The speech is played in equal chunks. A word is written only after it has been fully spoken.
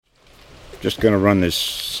Just going to run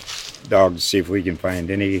this dog to see if we can find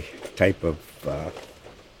any type of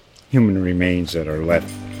human remains that are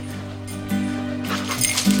left.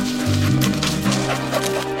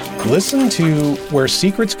 Listen to Where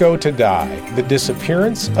Secrets Go to Die, The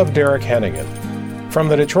Disappearance of Derek Hennigan. From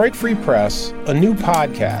the Detroit Free Press, a new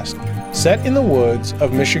podcast set in the woods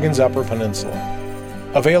of Michigan's Upper Peninsula.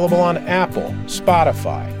 Available on Apple,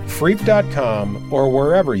 Spotify, Freep.com, or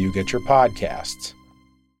wherever you get your podcasts.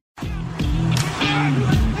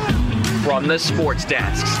 From the sports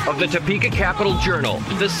desks of the Topeka Capital Journal,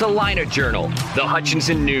 the Salina Journal, the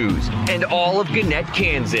Hutchinson News, and all of Gannett,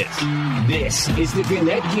 Kansas, this is the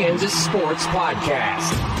Gannett, Kansas Sports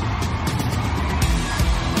Podcast.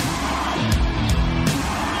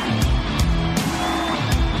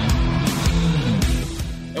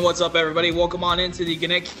 And what's up, everybody? Welcome on into the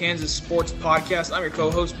Gannett, Kansas Sports Podcast. I'm your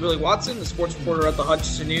co-host, Billy Watson, the sports reporter at the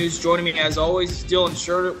Hutchinson News. Joining me, as always, is Dylan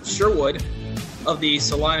Sherwood of the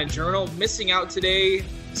Salina Journal. Missing out today,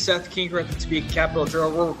 Seth Kinker at the Topeka Capital Journal.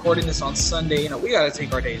 We're recording this on Sunday. We got to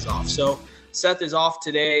take our days off. So Seth is off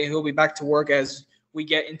today. He'll be back to work as we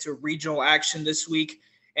get into regional action this week.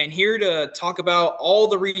 And here to talk about all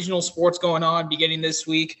the regional sports going on beginning this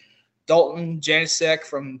week, Dalton Janousek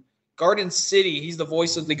from Garden City. He's the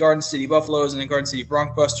voice of the Garden City Buffaloes and the Garden City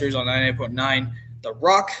Broncbusters on 98.9 The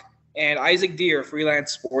Rock. And Isaac Deer,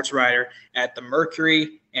 freelance sports writer at The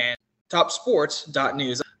Mercury and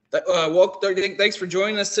TopSports.News. Thanks for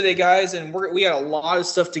joining us today, guys. And we got a lot of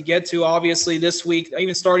stuff to get to, obviously, this week.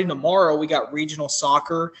 Even starting tomorrow, we got regional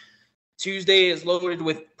soccer. Tuesday is loaded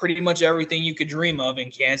with pretty much everything you could dream of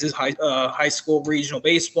in Kansas. High school regional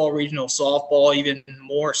baseball, regional softball, even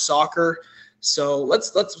more soccer. So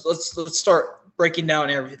let's start breaking down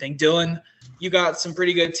everything. Dylan, you got some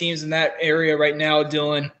pretty good teams in that area right now,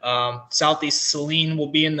 Dylan. Southeast Salina will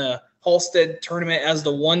be in the Halstead tournament as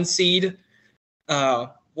the 1 seed.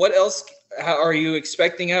 What else are you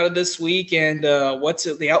expecting out of this week, and what's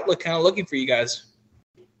the outlook kind of looking for you guys?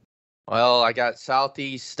 Well, I got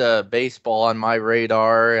Southeast baseball on my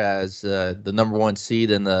radar as the number 1 seed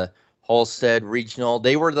in the Halstead Regional.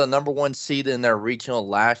 They were the number 1 seed in their regional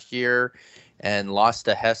last year and lost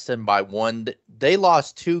to Heston by 1. They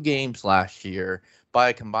lost 2 games last year by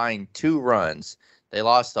a combined 2 runs. They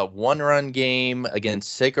lost a 1-run game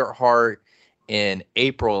against Sacred Heart in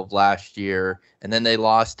April of last year, and then they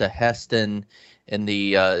lost to Heston in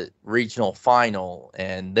the regional final.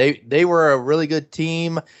 And they were a really good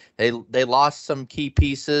team. They lost some key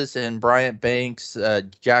pieces in Bryant Banks,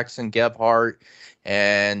 Jackson Gebhardt,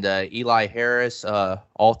 and Eli Harris.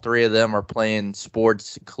 All 3 of them are playing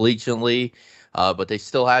sports collegiately, but they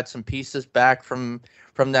still had some pieces back from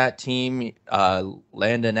that team.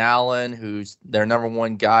 Landon Allen, who's their number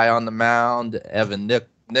 1 guy on the mound, Evan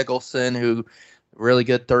Nicholson, who really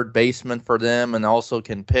good third baseman for them and also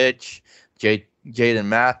can pitch, Jaden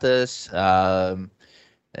Mathis. And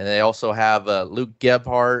they also have Luke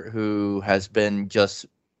Gebhardt, who has been just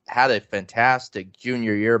had a fantastic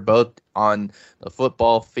junior year, both on the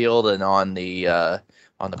football field and on the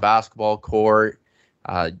basketball court.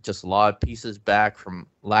 Just a lot of pieces back from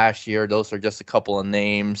last year. Those are just a couple of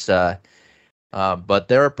names, but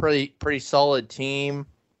they're a pretty solid team.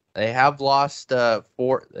 They have lost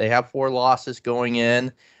 4. They have 4 losses going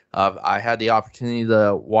in. I had the opportunity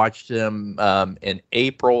to watch them in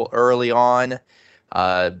April early on.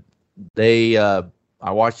 I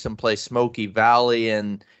watched them play Smoky Valley,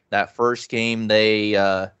 and that first game they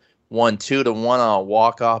won 2-1 on a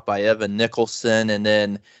walk-off by Evan Nicholson, and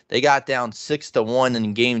then they got down 6-1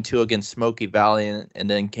 in game 2 against Smoky Valley, and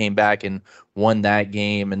then came back and won that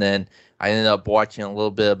game. And then I ended up watching a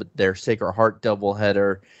little bit of their Sacred Heart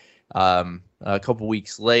doubleheader a couple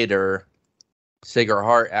weeks later. Sacred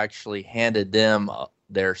Heart actually handed them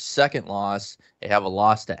their second loss. They have a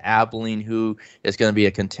loss to Abilene, who is going to be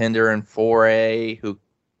a contender in 4A, who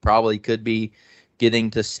probably could be getting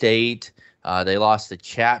to state. They lost to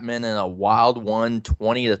Chapman in a wild one,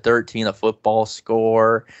 20-13, a football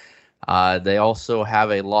score. They also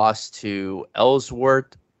have a loss to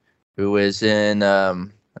Ellsworth, who is in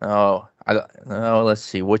let's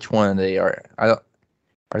see which one they are.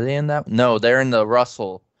 Are they in that? No, they're in the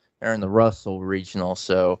Russell. They're in the Russell Regional,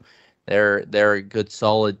 so they're a good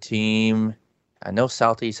solid team. I know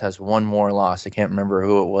Southeast has one more loss. I can't remember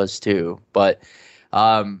who it was too, but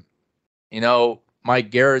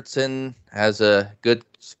Mike Garrettson has a good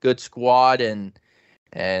squad, and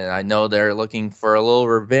I know they're looking for a little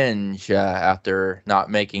revenge after not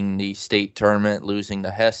making the state tournament, losing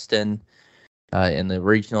to Heston in the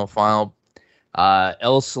regional final.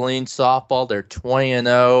 El Saline softball, they're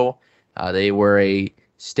 20-0. They were a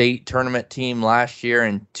state tournament team last year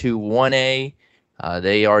in 2-1A.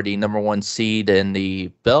 They are the number 1 seed in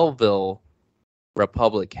the Belleville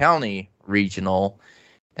Republic County Regional,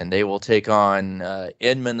 and they will take on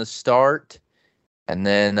Edmond to start, and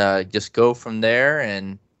then just go from there.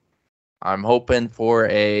 And I'm hoping for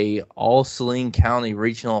a all Saline County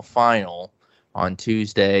Regional Final on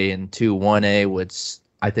Tuesday in 2-1A with,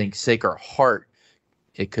 I think, Sacred Heart.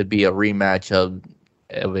 It could be a rematch of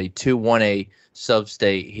a 2-1A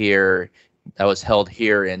sub-state here that was held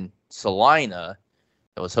here in Salina.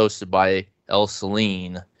 It was hosted by El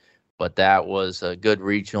Saline, but that was a good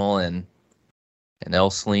regional, and El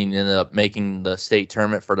Saline ended up making the state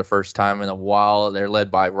tournament for the first time in a while. They're led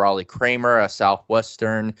by Raleigh Kramer, a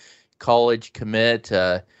Southwestern college commit,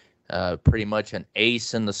 pretty much an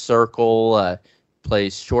ace in the circle,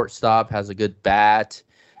 plays shortstop, has a good bat.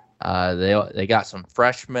 They got some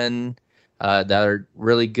freshmen that are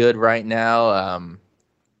really good right now.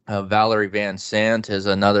 Valerie Van Sant is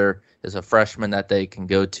a freshman that they can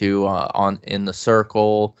go to in the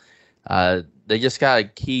circle. They just got a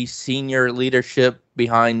key senior leadership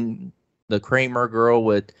behind the Kramer girl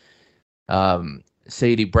with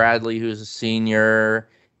Sadie Bradley, who's a senior,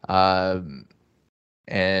 and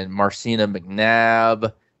Marcina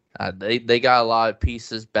McNabb. They got a lot of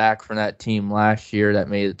pieces back from that team last year that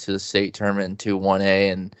made it to the state tournament in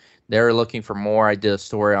 2-1A, and they're looking for more. I did a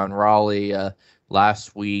story on Raleigh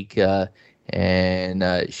last week,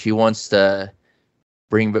 and she wants to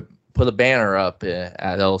put a banner up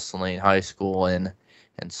at El Saline High School and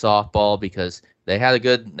softball, because they had a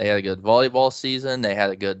good volleyball season, they had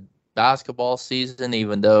a good basketball season,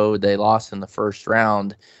 even though they lost in the first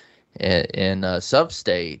round in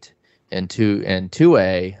sub-state. In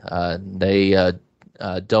 2A,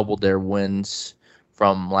 they doubled their wins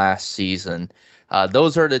from last season.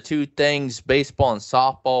 Those are the two things, baseball and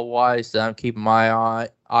softball wise, that I'm keeping my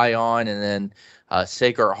eye on. And then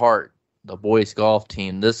Sacred Heart, the boys golf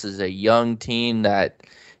team. This is a young team that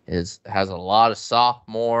has a lot of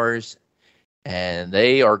sophomores, and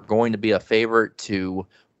they are going to be a favorite to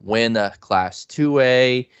win Class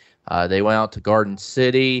 2A. They went out to Garden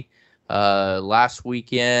City last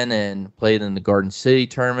weekend and played in the Garden City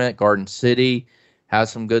tournament. Garden City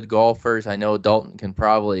has some good golfers. I know Dalton can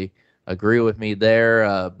probably agree with me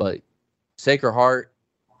there, but Sacred Heart,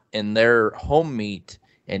 in their home meet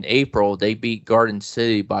in April, they beat Garden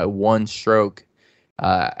City by 1 stroke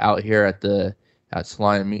out here at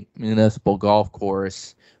Salina Municipal Golf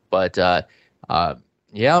Course. But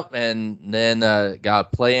yeah, and then got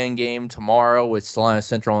a play-in game tomorrow with Salina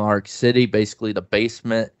Central and Arc City, basically the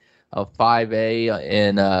basement of 5A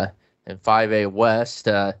in 5A West,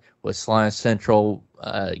 with Salina Central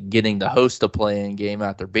getting to host a play-in game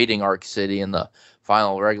after beating Arc City in the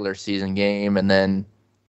final regular season game. And then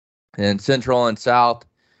in Central and South,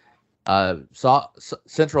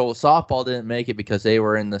 Central softball didn't make it because they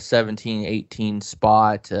were in the 17-18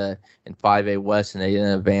 spot in 5A West, and they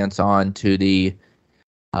didn't advance on to the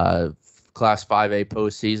Class 5A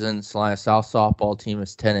postseason. Salina South softball team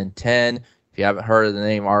is 10-10. If you haven't heard of the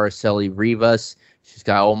name Araceli Rivas, she's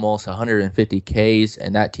got almost 150 Ks,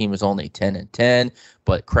 and that team is only 10-10.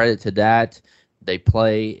 But credit to that, they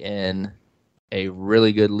play in a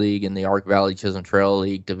really good league in the Arc Valley Chisholm Trail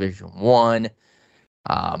League Division 1.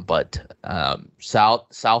 But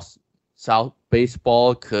South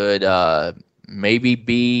baseball could maybe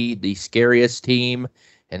be the scariest team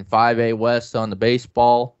in 5A West on the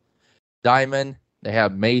baseball diamond. They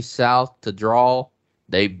have May South to draw.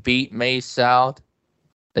 They beat May South.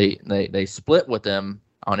 They split with them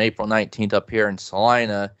on April 19th up here in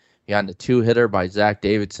Salina. He had a 2-hitter by Zach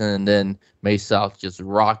Davidson, and then May South just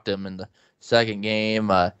rocked them in the second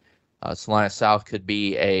game. Salina South could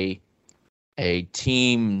be a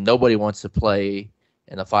team nobody wants to play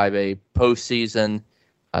in the 5A postseason.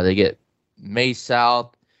 They get May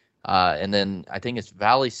South, and then I think it's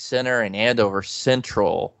Valley Center and Andover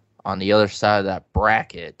Central on the other side of that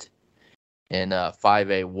bracket in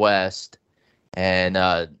 5A West. And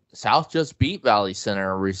South just beat Valley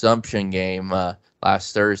Center, a resumption game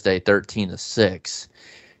last Thursday, 13-6.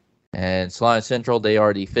 And Salina Central, they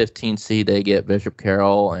are the 15th seed. They get Bishop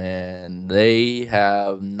Carroll, and they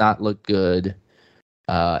have not looked good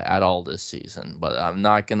at all this season. But I'm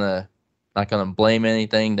not gonna blame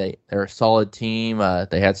anything. They're a solid team.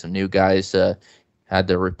 They had some new guys, had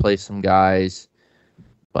to replace some guys.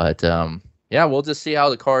 But yeah, we'll just see how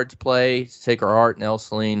the Cards play. Sacred Heart and El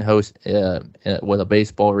Saline host with a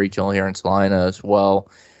baseball regional here in Salina as well.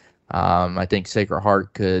 I think Sacred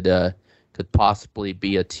Heart could possibly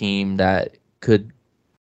be a team that could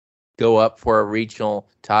go up for a regional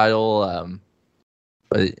title.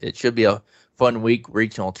 But it should be a fun week.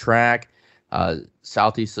 Regional track.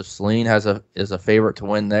 Southeast of Salina is a favorite to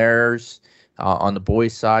win theirs. On the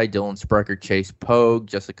boys' side, Dylan Sprecher, Chase Pogue,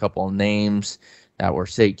 just a couple of names that were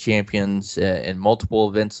state champions in multiple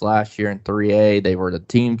events last year in 3A. They were the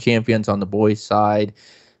team champions on the boys' side.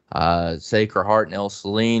 Sacred Heart and El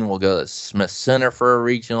Saline will go to Smith Center for a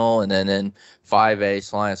regional, and then in 5A,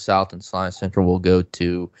 Salina South and Salina Central will go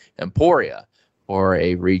to Emporia for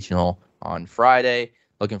a regional on Friday.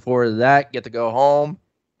 Looking forward to that. Get to go home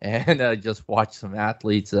and just watch some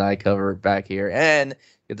athletes that I covered back here, and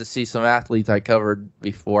get to see some athletes I covered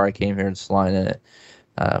before I came here in Salina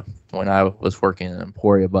when I was working in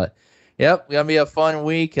Emporia. But yep, gonna be a fun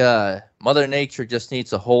week. Mother Nature just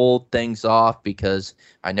needs to hold things off, because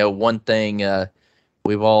I know one thing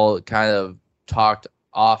we've all kind of talked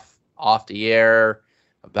off the air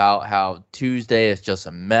about how Tuesday is just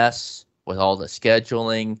a mess with all the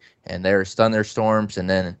scheduling, and there's thunderstorms. And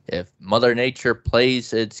then if Mother Nature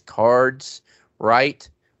plays its cards right,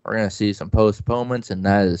 we're going to see some postponements, and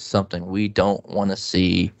that is something we don't want to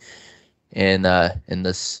see in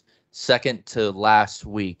this second to last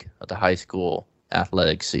week of the high school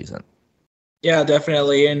athletic season. Yeah,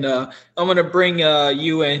 definitely. And I'm going to bring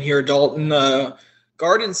you in here, Dalton.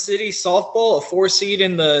 Garden City softball, a 4 seed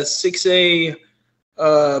in the 6A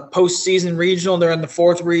postseason regional. They're in the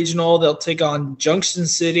 4th regional. They'll take on Junction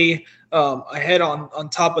City. Ahead on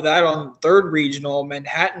top of that, on 3rd regional,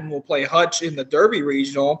 Manhattan will play Hutch in the Derby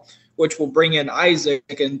regional, which will bring in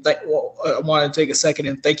Isaac. And I want to take a second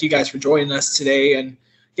and thank you guys for joining us today and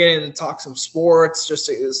getting to talk some sports,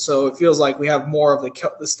 so it feels like we have more of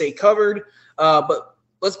the state covered. But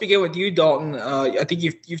let's begin with you, Dalton. I think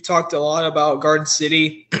you've talked a lot about Garden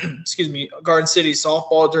City, Garden City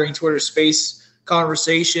softball during Twitter Space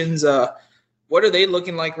conversations. What are they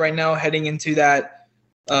looking like right now heading into that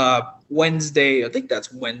Wednesday? I think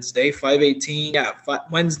that's Wednesday, 5/18. Yeah,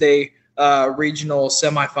 Wednesday regional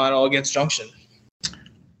semifinal against Junction.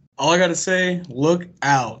 All I got to say, look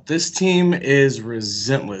out. This team is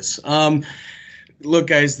relentless. Look,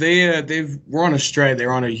 guys, we're on a stride.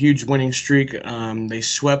 They're on a huge winning streak. They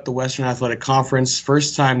swept the Western Athletic Conference.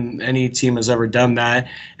 First time any team has ever done that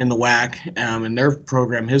in the WAC, in their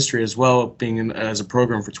program history as well, being as a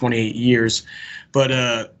program for 28 years.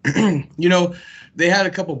 But, they had a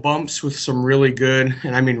couple bumps with some really good,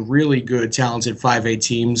 and I mean really good, talented 5A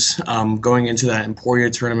teams going into that Emporia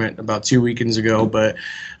tournament about 2 weekends ago. But,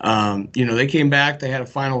 they came back. They had a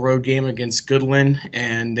final road game against Goodland,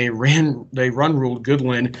 and they run-ruled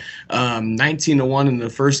Goodland 19-1 in the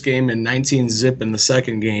first game and 19-0 in the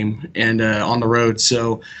second game, and on the road.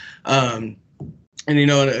 So, and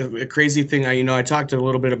a crazy thing, I talked a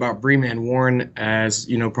little bit about Breman Warren as,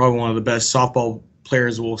 probably one of the best softball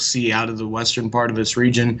players we'll see out of the western part of this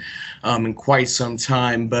region in quite some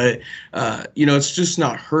time. But, it's just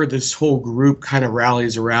not her. This whole group kind of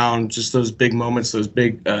rallies around just those big moments, those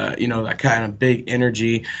big, that kind of big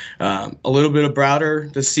energy. A little bit of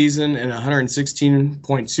Browder this season and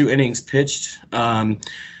 116.2 innings pitched.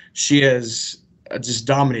 She has just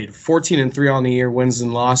dominated. 14-3 on the year, wins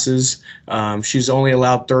and losses. She's only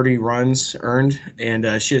allowed 30 runs earned,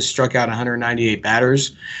 and she has struck out 198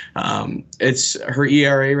 batters. It's her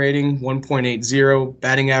ERA rating 1.80.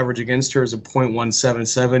 Batting average against her is a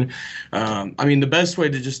 .177. The best way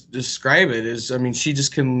to just describe it is, she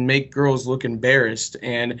just can make girls look embarrassed.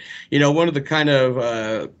 And one of the kind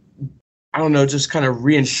of just kind of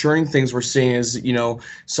reassuring things we're seeing is,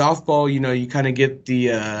 softball, you kind of get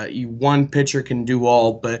the one pitcher can do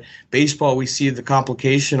all, but baseball, we see the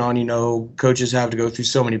complication on, coaches have to go through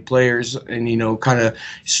so many players and, kind of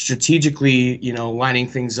strategically, lining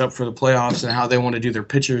things up for the playoffs and how they want to do their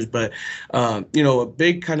pitchers. But, a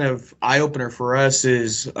big kind of eye-opener for us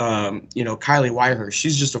is, Kylie Whitehurst.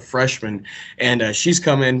 She's just a freshman, and she's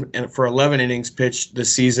come in for 11 innings pitched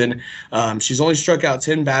this season. She's only struck out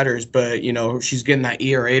 10 batters, but she's getting that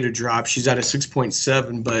ERA to drop. She's at a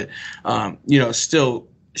 6.7, but, still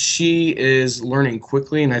she is learning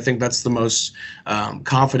quickly, and I think that's the most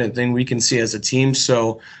confident thing we can see as a team.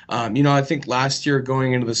 So, I think last year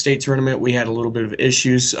going into the state tournament, we had a little bit of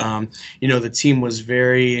issues. The team was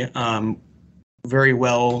very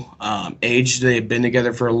well aged. They had been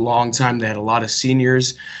together for a long time. They had a lot of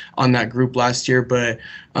seniors on that group last year, but,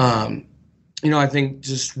 I think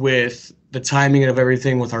just with the timing of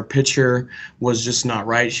everything with our pitcher was just not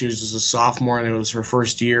right. She was just a sophomore, and it was her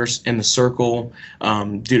first year in the circle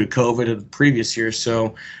due to COVID of the previous year.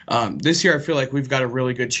 So this year I feel like we've got a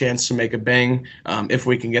really good chance to make a bang if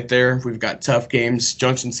we can get there. We've got tough games.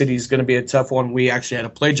 Junction City is going to be a tough one. We actually had to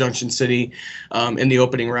play Junction City in the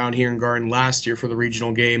opening round here in Garden last year for the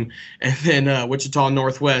regional game. And then Wichita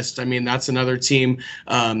Northwest, I mean, that's another team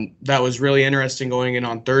that was really interesting going in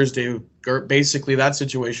on Thursday. Basically, that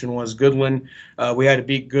situation was Goodland. We had to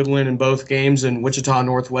beat Goodland in both games, and Wichita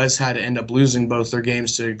Northwest had to end up losing both their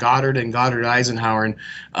games to Goddard and Goddard Eisenhower.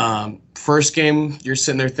 And first game, you're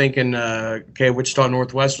sitting there thinking, okay, Wichita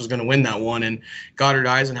Northwest was going to win that one, and Goddard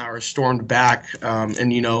Eisenhower stormed back.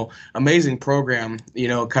 And, you know, amazing program, you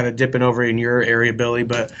know, kind of dipping over in your area, Billy,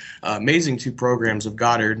 but amazing two programs of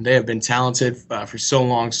Goddard. They have been talented for so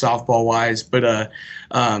long softball-wise, but,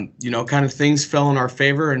 you know, kind of things fell in our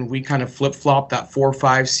favor, and we kind of flip-flopped that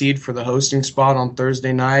 4-5 seed for the hosting spot on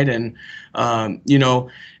Thursday night. And, you know,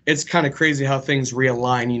 it's kind of crazy how things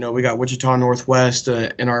realign. You know, we got Wichita Northwest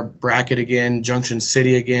in our bracket again, Junction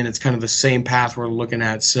City again. It's kind of the same path we're looking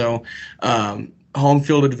at. So home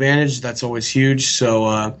field advantage, that's always huge.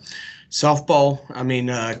 So softball, I mean,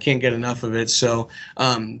 can't get enough of it. So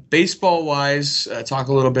baseball-wise, talk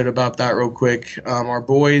a little bit about that real quick. Our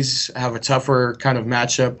boys have a tougher kind of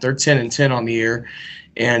matchup. They're 10-10 on the year,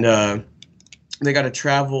 and they got to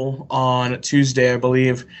travel on Tuesday, I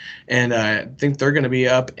believe, and I think they're going to be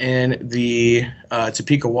up in the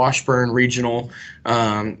Topeka-Washburn Regional,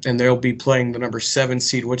 and they'll be playing the number 7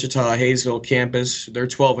 seed Wichita-Hayesville campus. They're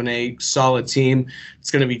 12-8, solid team. It's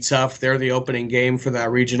going to be tough. They're the opening game for that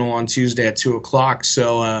regional on Tuesday at 2 o'clock.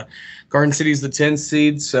 So Garden City's the 10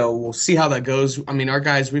 seed, so we'll see how that goes. I mean, our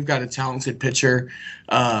guys, we've got a talented pitcher.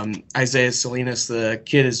 Isaiah Salinas, the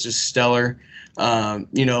kid is just stellar.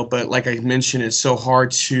 You know, but like I mentioned, it's so hard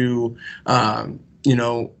to, you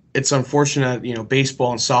know, it's unfortunate, you know,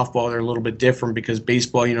 baseball and softball, they're a little bit different because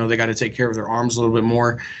baseball, you know, they got to take care of their arms a little bit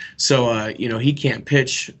more. So, you know, he can't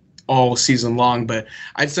pitch all season long, but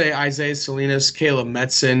I'd say Isaiah Salinas, Caleb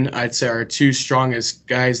Metzen, I'd say are two strongest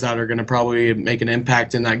guys that are going to probably make an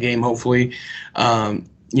impact in that game, hopefully.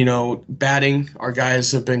 You know, batting, our guys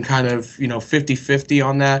have been kind of, you know, 50-50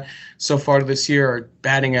 on that so far this year. Our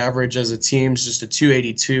batting average as a team is just a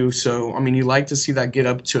 282. So, I mean, you like to see that get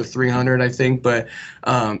up to a 300, I think. But,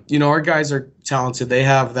 you know, our guys are talented. They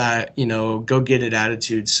have that, you know, go-get-it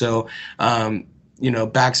attitude. So, you know,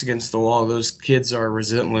 backs against the wall. Those kids are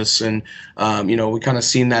relentless. And, you know, we kind of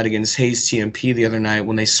seen that against Hayes TMP the other night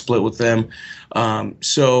when they split with them.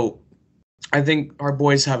 So I think our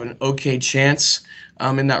boys have an okay chance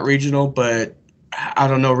in that regional, but I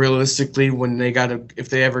don't know realistically when they if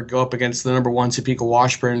they ever go up against the number 1 Topeka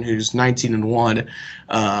Washburn, who's 19-1,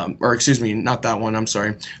 or excuse me, not that one. I'm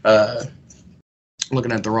sorry,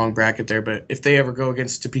 looking at the wrong bracket there. But if they ever go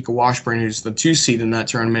against Topeka Washburn, who's the 2 seed in that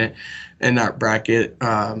tournament, in that bracket,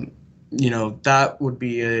 you know, that would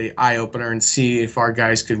be a eye opener and see if our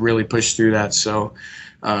guys could really push through that. So,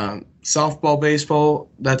 softball, baseball,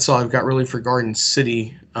 that's all I've got really for Garden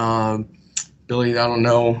City. Billy, I don't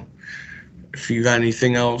know if you got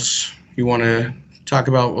anything else you want to talk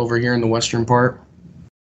about over here in the western part.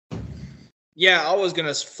 Yeah, I was going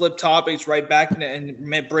to flip topics right back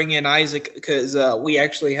and bring in Isaac because we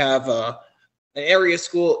actually have an area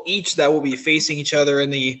school each that will be facing each other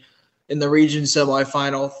in the region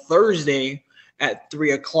semifinal Thursday at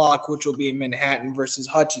 3 o'clock, which will be in Manhattan versus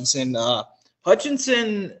Hutchinson.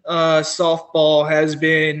 Hutchinson softball has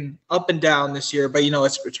been up and down this year, but, you know,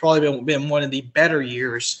 it's probably been one of the better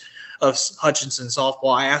years of Hutchinson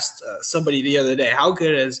softball. I asked somebody the other day, how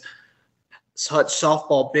good has Hutch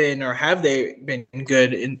softball been, or have they been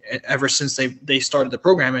good ever since they started the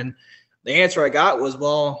program? And the answer I got was,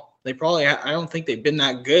 well, I don't think they've been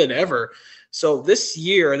that good ever. So this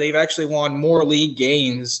year they've actually won more league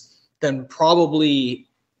games than probably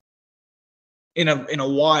in a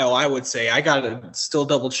while, I would say. I got to still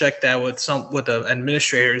double check that with the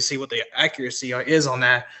administrator to see what the accuracy is on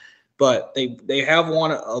that. But they have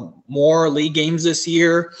won more league games this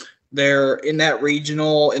year. They're in that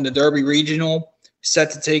regional, in the Derby regional, set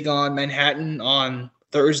to take on Manhattan on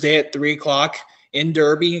Thursday at 3 o'clock in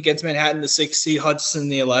Derby against Manhattan, the 6 seed, Hutchinson,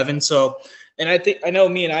 the 11. So, and I know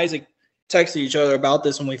me and Isaac texted each other about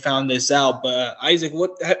this when we found this out. But Isaac,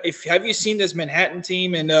 have you seen this Manhattan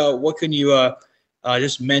team, and what can you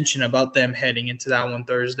just mention about them heading into that one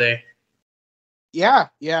Thursday? Yeah,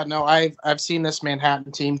 no, I've seen this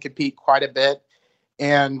Manhattan team compete quite a bit,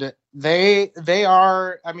 and they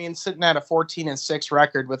are, I mean, sitting at a 14-6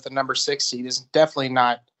 record with the number 6 seed is definitely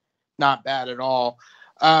not bad at all.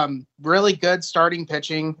 Really good starting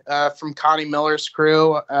pitching from Connie Miller's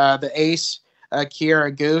crew. The ace,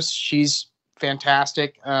 Kiera Goose, she's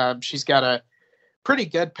fantastic. She's got a pretty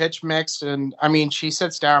good pitch mix, and I mean, she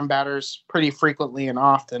sits down batters pretty frequently and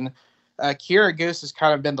often. Kiera Goose has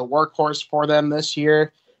kind of been the workhorse for them this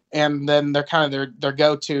year, and then they're kind of their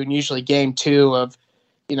go-to, and usually game 2 of,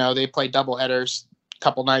 they play doubleheaders a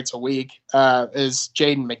couple nights a week, is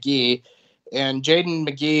Jaden McGee. And Jaden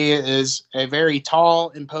McGee is a very tall,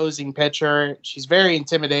 imposing pitcher. She's very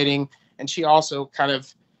intimidating, and she also kind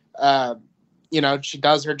of, she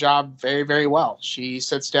does her job very, very well. She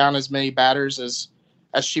sits down as many batters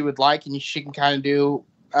as she would like, and she can kind of do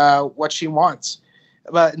what she wants.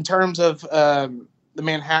 But in terms of the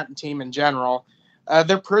Manhattan team in general,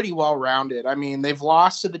 they're pretty well-rounded. I mean, they've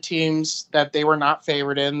lost to the teams that they were not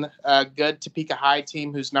favored in. Good Topeka High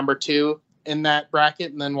team, who's number 2 in that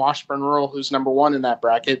bracket, and then Washburn Rural, who's number 1 in that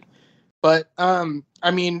bracket. But,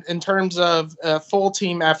 I mean, in terms of full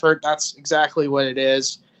team effort, that's exactly what it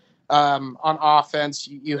is. On offense,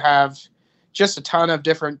 you have just a ton of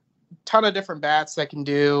different bats that can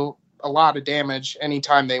do a lot of damage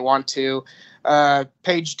anytime they want to.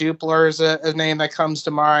 Paige Dupler is a name that comes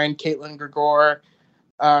to mind. Caitlin Gregor,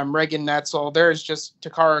 Reagan Netzel. There's just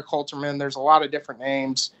Takara Coulterman. There's a lot of different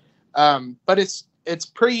names, but it's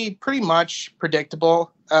pretty much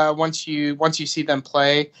predictable once you see them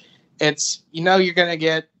play. It's you're going to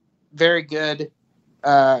get very good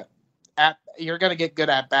you're going to get good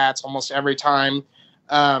at bats almost every time,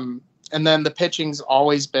 and then the pitching's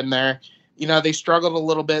always been there. They struggled a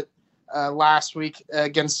little bit last week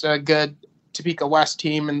against a good Topeka West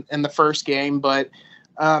team in the first game, but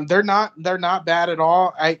they're not bad at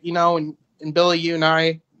all. And Billy, you and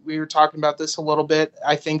I, we were talking about this a little bit.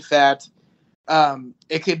 I think that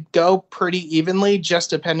it could go pretty evenly, just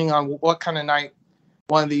depending on what kind of night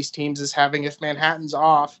one of these teams is having. If Manhattan's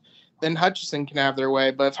off, then Hutchinson can have their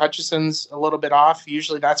way. But if Hutchinson's a little bit off,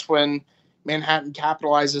 usually that's when Manhattan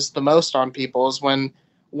capitalizes the most on people, is when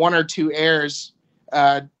 1 or 2 errors,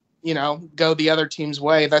 go the other team's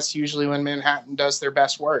way. That's usually when Manhattan does their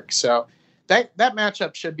best work. So that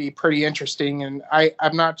matchup should be pretty interesting. And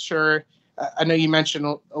I'm not sure. I know you mentioned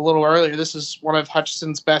a little earlier, this is one of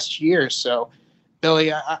Hutchinson's best years. So,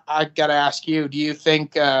 Billy, I got to ask you, do you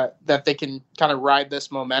think that they can kind of ride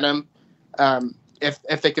this momentum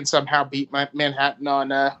if they can somehow beat Manhattan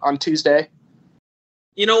on Tuesday?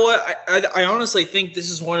 You know what? I honestly think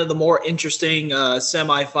this is one of the more interesting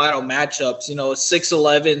semifinal matchups.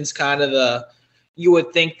 6-11's kind of you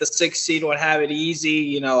would think the 6th seed would have it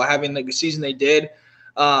easy, having the season they did.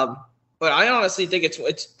 But I honestly think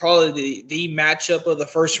it's probably the matchup of the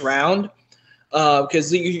first round,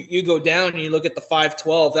 because you go down and you look at the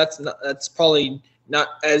 5-12. That's probably not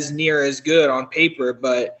as near as good on paper.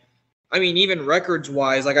 But I mean, even records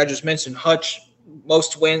wise, like I just mentioned, Hutch,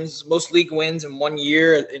 most league wins in 1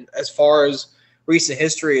 year, as far as recent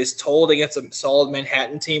history is told, against a solid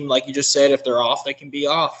Manhattan team. Like you just said, if they're off, they can be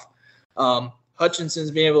off.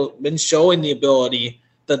 Hutchinson's been showing the ability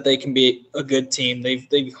that they can be a good team.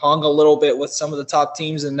 They've hung a little bit with some of the top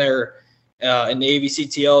teams in their in the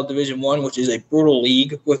AVCTL Division I, which is a brutal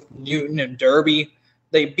league with Newton and Derby.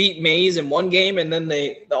 They beat Mays in one game, and then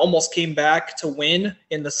they almost came back to win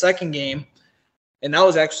in the second game. And that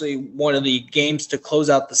was actually one of the games to close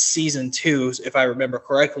out the season too, if I remember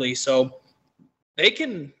correctly. So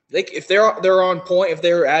if they're on point, if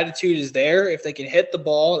their attitude is there, if they can hit the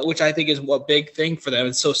ball, which I think is a big thing for them.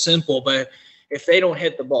 It's so simple, but if they don't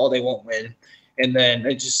hit the ball, they won't win. And then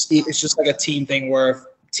it's just like a team thing where if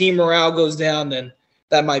team morale goes down, then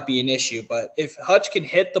that might be an issue. But if Hutch can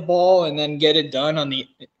hit the ball and then get it done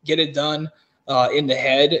in the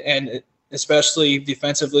head, and especially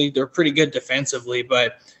defensively, they're pretty good defensively,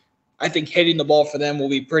 but I think hitting the ball for them will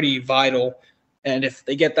be pretty vital. And if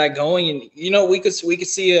they get that going, and we could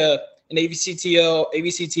see an AVCTL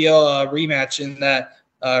rematch in that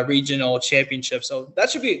regional championship. So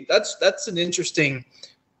that's an interesting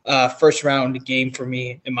first round game for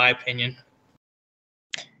me, in my opinion.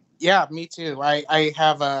 Yeah, me too. I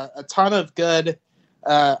have a ton of good,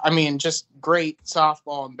 just great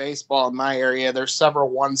softball and baseball in my area. There's several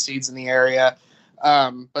 1 seeds in the area.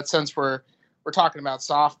 But since we're talking about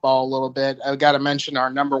softball a little bit, I've got to mention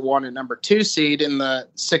our number 1 and number 2 seed in the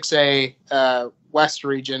 6A West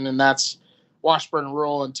region, and that's Washburn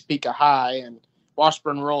Rural and Topeka High. And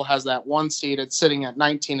Washburn Rural has that 1 seed. It's sitting at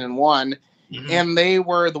 19-1. Mm-hmm. And they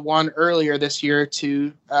were the one earlier this year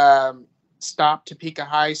to stop Topeka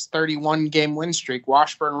High's 31-game win streak.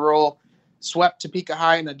 Washburn Rural swept Topeka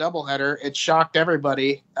High in a doubleheader. It shocked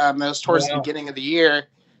everybody. It was towards the beginning of the year.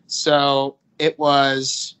 So it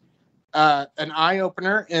was an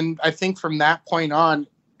eye-opener. And I think from that point on,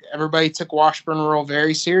 everybody took Washburn Rural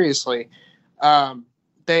very seriously.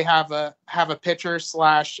 They have a pitcher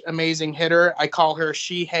 / amazing hitter. I call her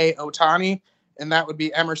Shihei Otani, and that would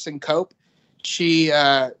be Emerson Cope. She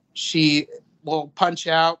will punch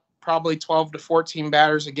out probably 12 to 14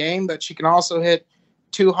 batters a game, but she can also hit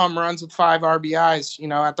 2 home runs with 5 RBIs,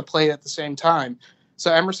 at the plate at the same time.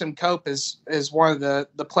 So Emerson Cope is one of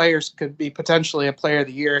the players, could be potentially a player of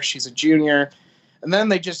the year. She's a junior. And then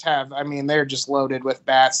they just have, they're just loaded with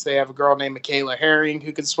bats. They have a girl named Michaela Herring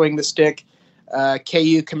who can swing the stick.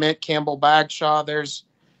 KU commit Campbell Bagshaw. There's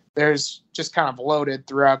just kind of loaded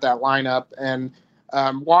throughout that lineup. And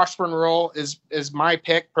Washburn Rural is my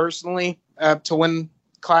pick personally to win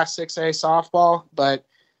Class 6A softball, but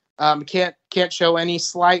can't show any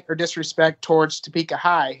slight or disrespect towards Topeka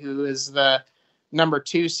High, who is the number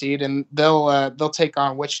 2 seed, and they'll take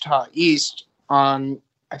on Wichita East on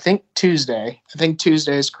I think Tuesday. I think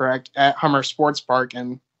Tuesday is correct at Hummer Sports Park,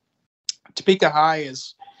 and Topeka High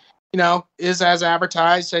is as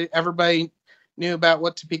advertised. Everybody knew about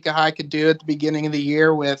what Topeka High could do at the beginning of the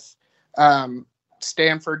year with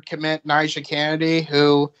Stanford commit Nyjah Kennedy,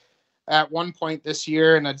 who at one point this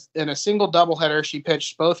year in a single doubleheader, she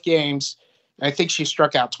pitched both games. I think she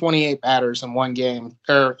struck out 28 batters in one game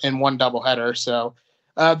or in one doubleheader. So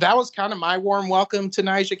that was kind of my warm welcome to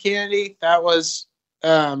Nyjah Kennedy. That was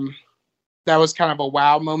kind of a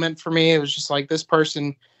wow moment for me. It was just like, this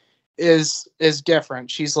person is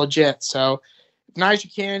different. She's legit. So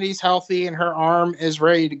Nyjah Kennedy's healthy and her arm is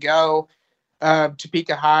ready to go.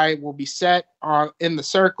 Topeka High will be set in the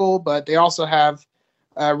circle, but they also have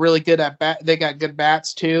really good at bat. They got good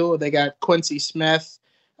bats too. They got Quincy Smith,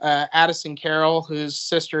 Addison Carroll, whose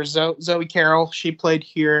sister Zoe Carroll. She played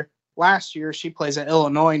here last year. She plays at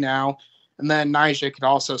Illinois now. And then Nyjah could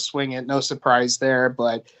also swing it. No surprise there,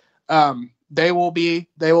 but they will be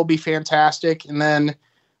fantastic. And then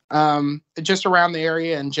just around the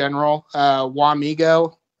area in general,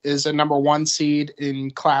 Wamego is a number 1 seed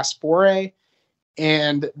in Class 4A,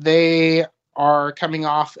 and they are coming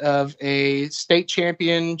off of a state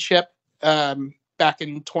championship back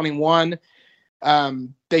in 21.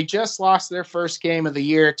 They just lost their first game of the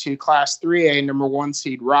year to Class 3A number 1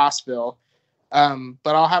 seed Rossville.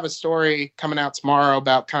 But I'll have a story coming out tomorrow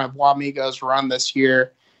about kind of Wamego's run this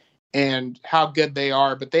year and how good they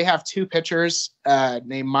are. But they have 2 pitchers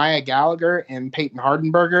named Maya Gallagher and Peyton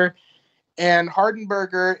Hardenberger. And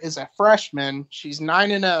Hardenberger is a freshman. She's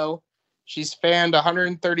 9-0. She's fanned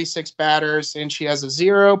 136 batters, and she has a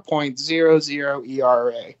 0.00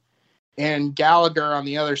 ERA. And Gallagher on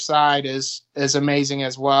the other side is amazing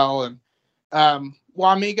as well. And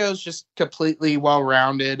Wamego's just completely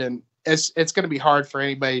well-rounded, and it's going to be hard for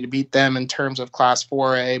anybody to beat them in terms of Class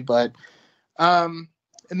 4A. But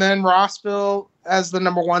and then Rossville as the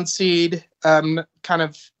number 1 seed, kind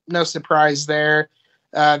of no surprise there.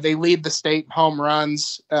 They lead the state in home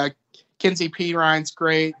runs. Kinsey P. Ryan's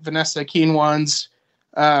great. Vanessa Keenwan's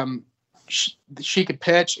she could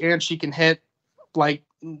pitch and she can hit like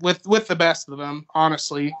with the best of them.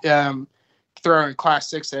 Honestly, throwing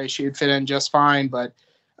Class 6A, she would fit in just fine. But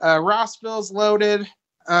Rossville's loaded.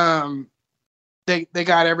 They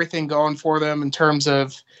got everything going for them in terms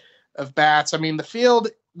of bats. The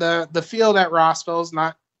field at Rossville is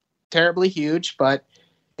not terribly huge, but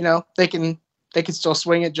they can still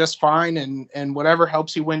swing it just fine, and whatever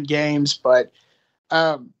helps you win games. But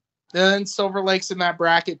then Silver Lake's in that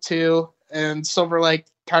bracket too, and Silver Lake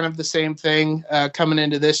kind of the same thing. Coming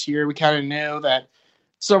into this year, we kind of knew that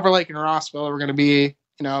Silver Lake and Rossville were going to be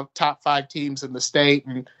top 5 teams in the state,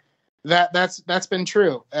 and that's been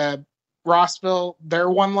true. Rossville, their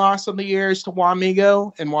 1 loss of the year is to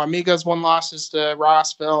Wamego, and Wamego's 1 loss is to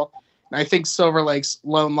Rossville. And I think Silver Lake's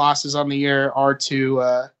lone losses on the year are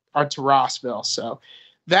to Rossville. So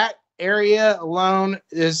that area alone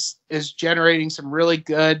is generating some really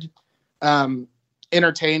good,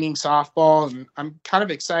 entertaining softball, and I'm kind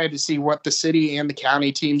of excited to see what the city and the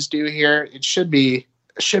county teams do here. It should be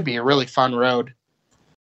a really fun road.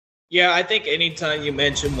 Yeah, I think anytime you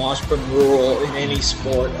mention Washburn Rural in any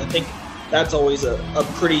sport, I think that's always a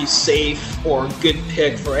pretty safe or good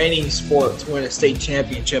pick for any sport to win a state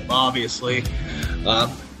championship, obviously.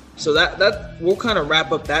 So that we'll kind of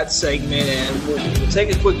wrap up that segment, and we'll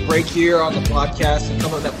take a quick break here on the podcast. And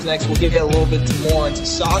coming up next, we'll get a little bit more into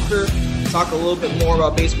soccer, talk a little bit more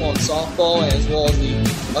about baseball and softball, as well as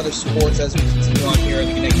the other sports as we continue on here in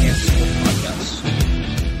the Gannett Kansas Sports Podcast.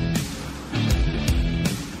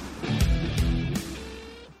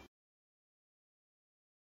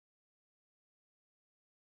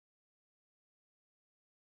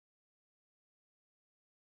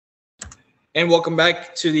 And welcome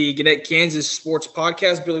back to the Gannett, Kansas Sports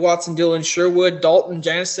Podcast. Billy Watson, Dylan Sherwood, Dalton,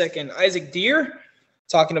 Janousek, and Isaac Deere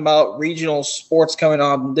talking about regional sports coming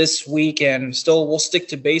on this week. And still, we'll stick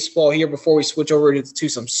to baseball here before we switch over to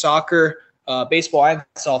some soccer, baseball, and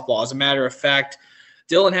softball. As a matter of fact,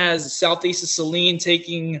 Dylan has Southeast of Salina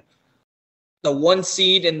taking the 1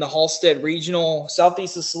 seed in the Halstead Regional.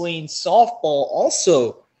 Southeast of Salina softball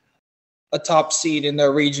also a top seed in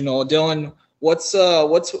their regional. Dylan, what's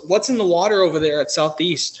in the water over there at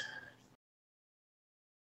Southeast?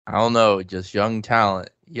 I don't know, just young talent,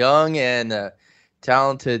 young and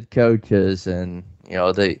talented coaches, and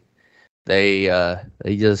they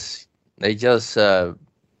just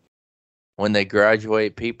when they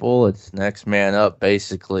graduate people, it's next man up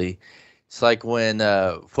basically. It's like when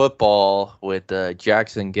football with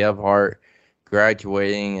Jackson Gebhardt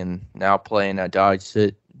graduating and now playing at Dodge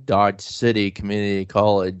City Community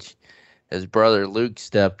College. His brother Luke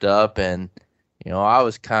stepped up, and I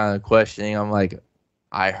was kind of questioning. I'm like,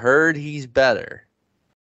 I heard he's better,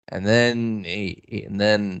 and then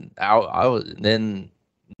then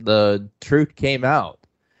the truth came out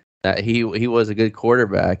that he was a good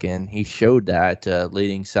quarterback, and he showed that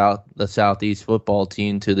leading the Southeast football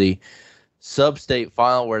team to the sub-state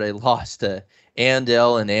final where they lost to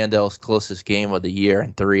Andale in Andale's closest game of the year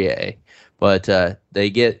in 3A. But they're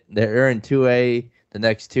in 2A the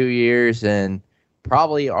next 2 years and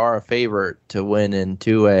probably are a favorite to win in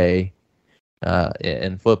 2A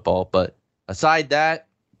in football. But aside that,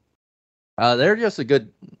 they're just a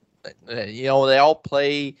good, they all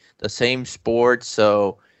play the same sports.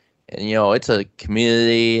 So, and, it's a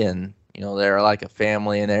community, and, they're like a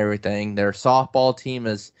family and everything. Their softball team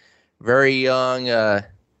is very young, a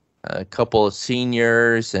couple of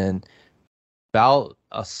seniors, and about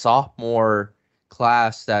a sophomore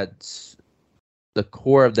class that's the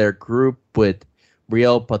core of their group with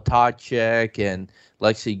Riel Potacek and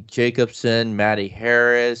Lexi Jacobson, Maddie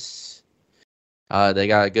Harris. They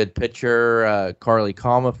got a good pitcher, Carly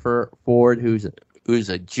Comerford, who's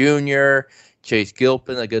a junior. Chase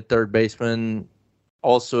Gilpin, a good third baseman,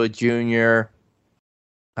 also a junior.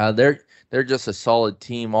 They're just a solid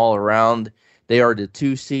team all around. They are the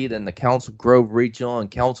 2 seed in the Council Grove Regional,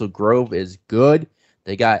 and Council Grove is good.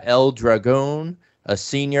 They got El Dragon, a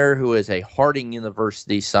senior who is a Harding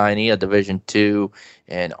University signee, a Division II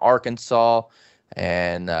in Arkansas.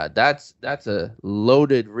 And that's a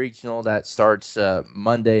loaded regional that starts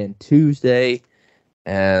Monday and Tuesday.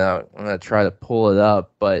 And I'm going to try to pull it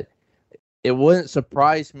up. But it wouldn't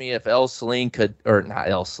surprise me if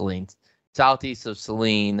Southeast of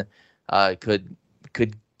Salina could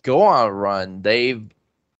go on a run. They've,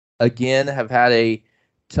 again, have had a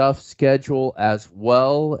tough schedule, as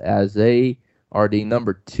well as they are the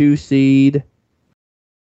number 2 seed.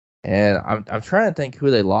 And I'm trying to think who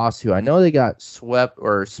they lost to. I know they got swept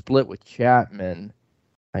or split with Chapman.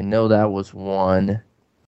 I know that was one.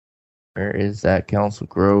 Where is that Council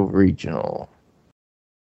Grove Regional?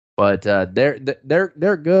 But they're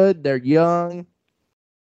good. They're young.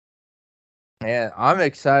 And I'm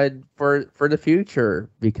excited for the future,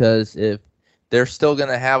 because if they're still going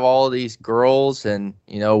to have all of these girls, and,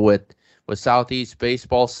 with Southeast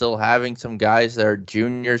baseball still having some guys that are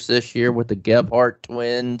juniors this year with the Gebhardt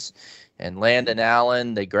twins and Landon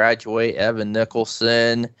Allen, they graduate, Evan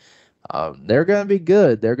Nicholson. They're going to be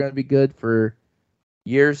good. They're going to be good for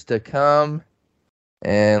years to come.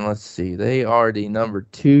 And let's see, they are the number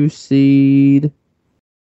 2 seed.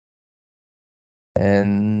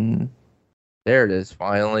 And there it is,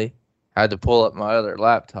 finally. I had to pull up my other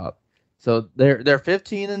laptop. So they're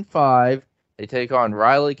 15-5. They take on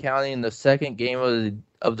Riley County in the second game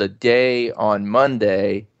of the day on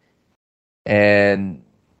Monday. And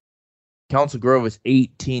Council Grove is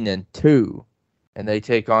 18-2. And they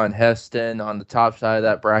take on Heston. On the top side of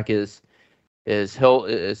that bracket is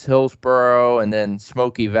Hillsboro, and then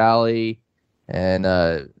Smoky Valley.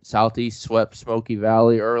 And Southeast swept Smoky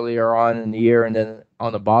Valley earlier on in the year. And then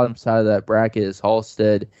on the bottom side of that bracket is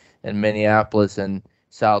Halstead and Minneapolis, and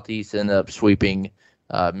Southeast ended up sweeping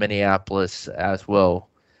Minneapolis as well.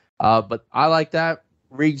 But I like that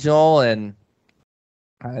regional, and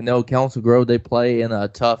I know Council Grove, they play in a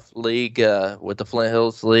tough league with the Flint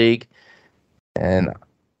Hills League. And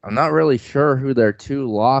I'm not really sure who their 2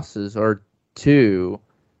 losses are to,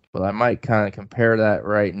 but I might kind of compare that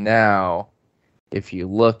right now if you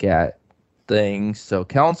look at things. So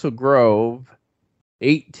Council Grove,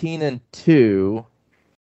 18-2.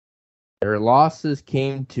 Their losses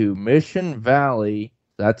came to Mission Valley.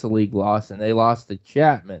 That's a league loss, and they lost to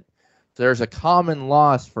Chapman. So there's a common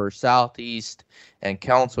loss for Southeast and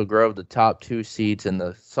Council Grove, the top 2 seeds in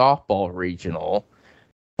the softball regional.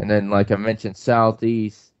 And then, like I mentioned,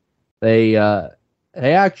 Southeast, they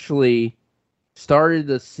actually started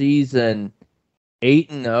the season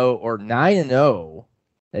 8-0 or 9-0.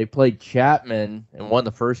 They played Chapman and won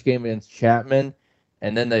the first game against Chapman,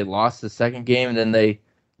 and then they lost the second game, and then they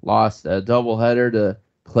lost a doubleheader to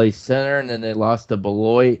Clay Center, and then they lost to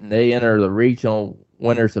Beloit, and they enter the regional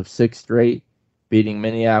winners of 6 straight, beating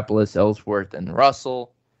Minneapolis, Ellsworth, and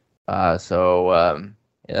Russell. So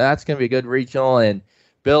that's going to be a good regional. And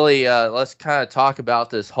Billy, let's kind of talk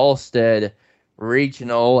about this Halstead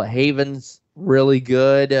regional. Haven's really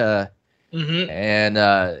good,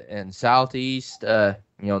 and Southeast,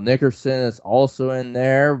 Nickerson is also in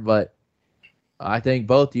there, but I think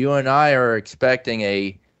both you and I are expecting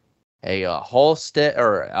a Halstead,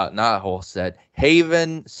 or not Halstead,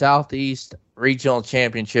 Haven Southeast Regional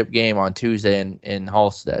Championship game on Tuesday in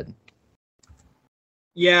Halstead.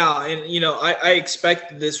 Yeah, and I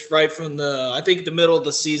expected this right from the middle of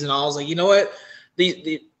the season. I was like, you know what,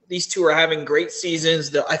 these two are having great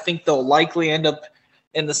seasons. I think they'll likely end up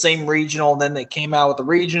in the same regional. And then they came out with the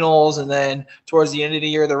regionals, and then towards the end of the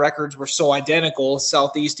year, the records were so identical.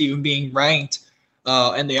 Southeast even being ranked,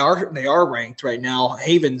 and they are ranked right now.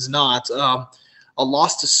 Haven's not. A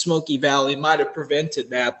loss to Smoky Valley might have prevented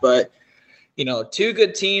that, but two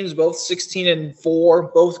good teams, both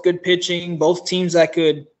 16-4, both good pitching, both teams that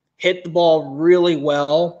could hit the ball really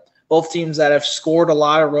well, both teams that have scored a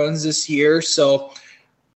lot of runs this year. So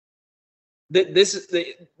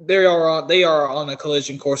they are on a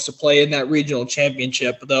collision course to play in that regional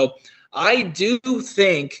championship. Though I do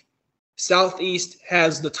think Southeast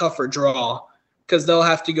has the tougher draw, because they'll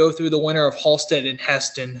have to go through the winner of Halstead and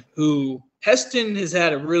Heston, who Heston has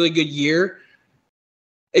had a really good year.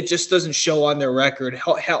 It just doesn't show on their record.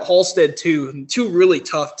 Halstead, two really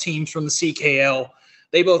tough teams from the CKL.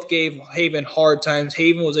 They both gave Haven hard times.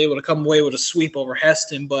 Haven was able to come away with a sweep over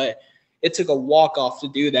Heston, but it took a walk-off to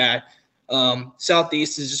do that.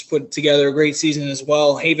 Southeast has just put together a great season as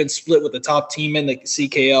well. Haven split with the top team in the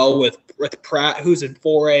CKL with Pratt, who's in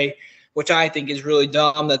 4A, which I think is really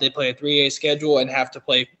dumb that they play a 3A schedule and have to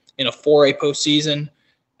play in a 4A postseason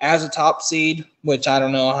as a top seed, which I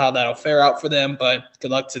don't know how that'll fare out for them, but good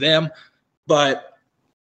luck to them. And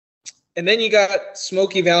then you got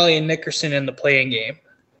Smoky Valley and Nickerson in the play-in game.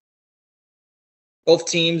 Both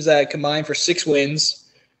teams that combined for 6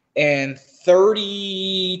 wins and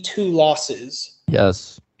 32 losses.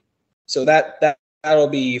 Yes. So that'll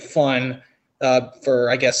be fun for,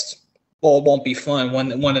 I guess, well, it won't be fun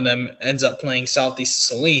when one of them ends up playing Southeast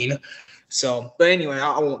Salina. So, but anyway,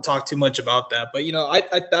 I won't talk too much about that. But,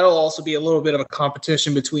 that'll also be a little bit of a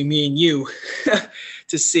competition between me and you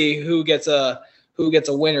to see who gets a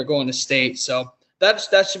winner going to state. So that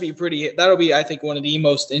should be that'll be, I think, one of the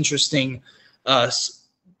most interesting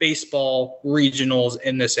baseball regionals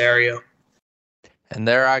in this area. And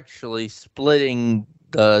they're actually splitting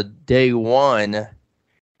the day one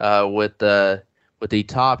with the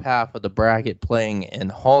top half of the bracket playing in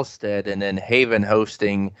Halstead, and then Haven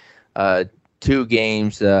hosting 2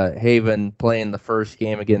 games. Haven playing the first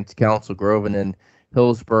game against Council Grove, and then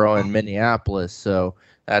Hillsborough and Minneapolis. So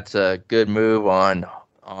that's a good move on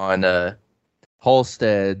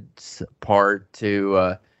Halstead's part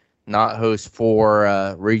to not host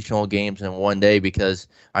 4 regional games in one day, because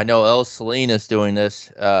I know El Salina's doing this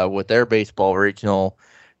with their baseball regional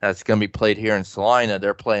that's going to be played here in Salina.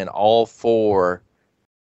 They're playing all 4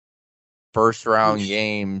 first-round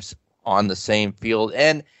games on the same field.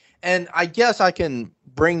 And I guess I can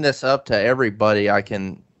bring this up to everybody. I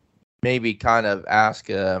can maybe kind of ask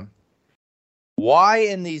why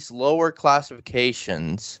in these lower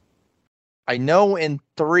classifications, I know in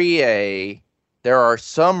 3A, there are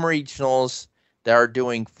some regionals that are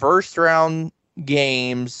doing first-round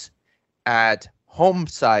games at home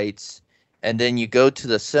sites, and then you go to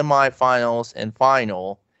the semifinals and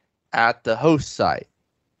final at the host site.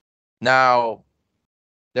 Now,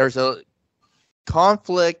 there's a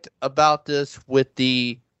conflict about this with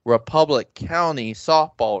the Republic County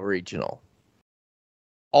softball regional.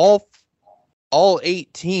 All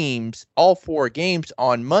 8 teams, all 4 games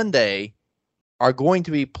on Monday are going to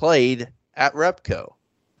be played at Repco.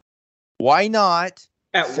 Why not?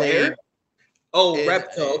 At where? Oh,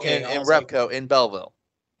 Repco. Okay, in Repco in Belleville.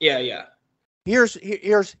 Yeah. Here's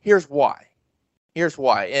why. Here's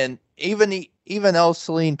why. And even El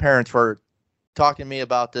Saline parents were talking to me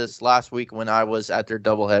about this last week when I was at their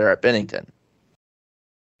doubleheader at Bennington.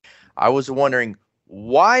 I was wondering,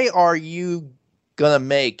 why are you going to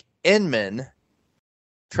make Inman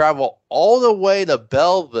travel all the way to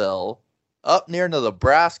Belleville, up near the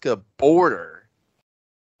Nebraska border,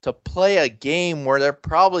 to play a game where they're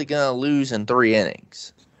probably going to lose in 3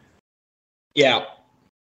 innings? Yeah.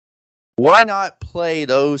 Why not play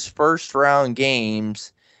those first round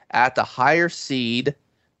games at the higher seed,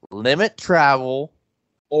 limit travel,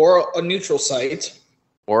 Or a neutral site.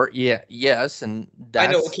 or yes, and I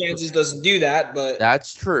know Kansas doesn't do that, but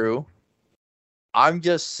that's true. I'm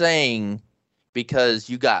just saying because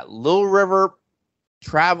you got Little River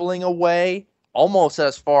traveling away almost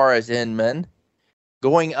as far as Inman,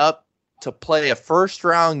 going up to play a first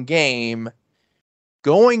round game,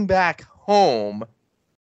 going back home,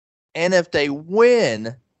 and if they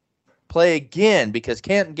win, play again because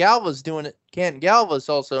Canton Galva's doing it. Canton Galva's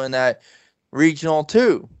also in that regional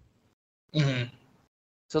too. Mm-hmm.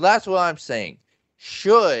 So that's what I'm saying.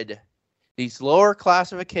 Should these lower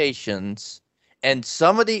classifications and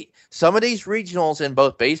some of these regionals in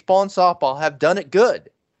both baseball and softball have done it good.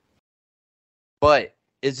 But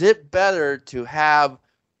is it better to have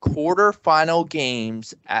quarterfinal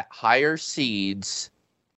games at higher seeds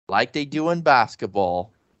like they do in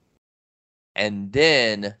basketball, and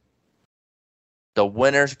then the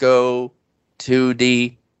winners go to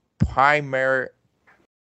the primary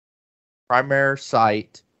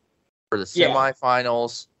site for the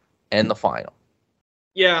semifinals and the final?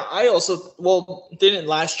 Yeah, I also didn't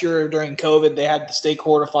last year during COVID they had the state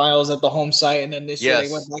quarterfinals at the home site, and then this year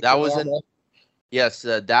they went back to normal.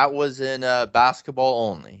 That was in basketball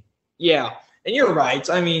only. Yeah, and you're right.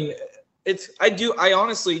 I mean, I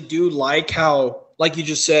honestly do like how, like you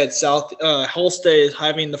just said, Halstead is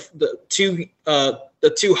having I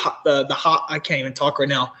can't even talk right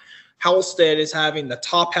now. Halstead is having the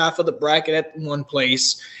top half of the bracket at one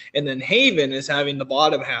place, and then Haven is having the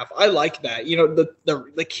bottom half. I like that. You know,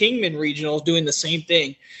 the Kingman regional is doing the same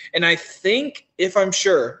thing. And I think, if I'm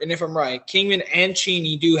sure, and if I'm right, Kingman and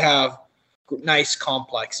Cheney do have nice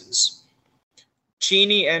complexes.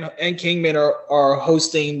 Cheney and Kingman are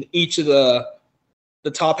hosting each of the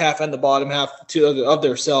top half and the bottom half of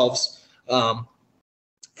themselves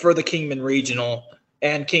for the Kingman regional.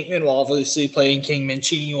 And Kingman will obviously play in Kingman.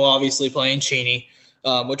 Cheney will obviously play in Cheney,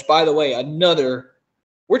 which, by the way,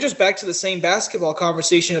 we're just back to the same basketball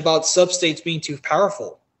conversation about sub-states being too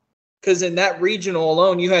powerful. Because in that regional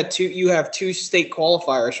alone, you have two state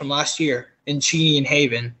qualifiers from last year in Cheney and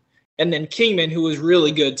Haven. And then Kingman, who was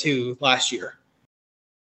really good, too, last year.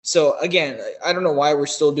 So, again, I don't know why we're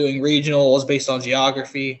still doing regionals based on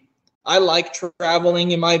geography. I like traveling,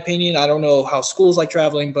 in my opinion. I don't know how schools like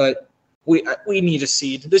traveling, but we need a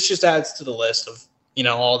seed. This just adds to the list of,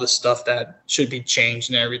 all the stuff that should be changed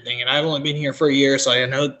and everything. And I've only been here for a year, so I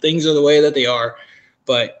know things are the way that they are.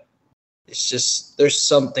 But it's just there's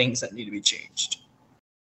some things that need to be changed.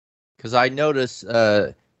 Because I notice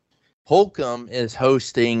Holcomb is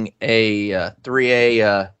hosting a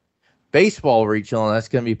 3A baseball regional, and that's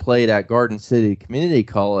going to be played at Garden City Community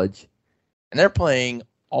College. And they're playing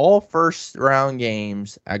all first-round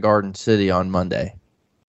games at Garden City on Monday,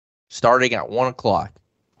 starting at 1 o'clock.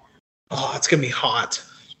 Oh, it's going to be hot.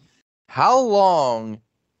 How long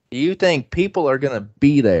do you think people are going to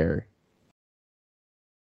be there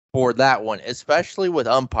for that one, especially with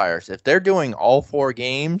umpires? If they're doing all 4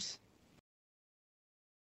 games,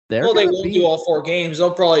 they won't do all 4 games.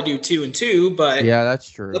 They'll probably do 2 and 2, but yeah, that's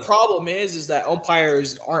true. The problem is that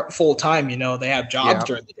umpires aren't full-time, they have jobs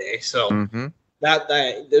during the day. So that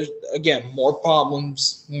there's, again, more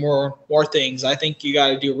problems, more things. I think you got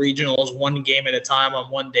to do regionals 1 game at a time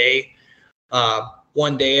on 1 day.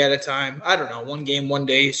 1 day at a time. I don't know, 1 game, 1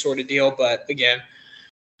 day sort of deal. But again,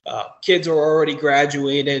 kids are already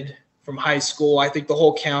graduated from high school. I think the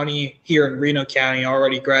whole county here in Reno County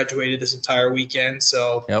already graduated this entire weekend.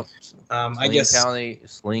 So yep. I guess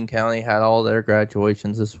Salina County had all their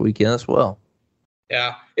graduations this weekend as well.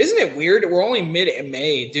 Yeah. Isn't it weird? We're only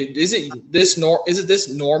mid-May. Dude, is it this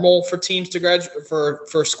normal for teams to graduate,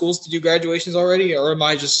 for schools to do graduations already, or am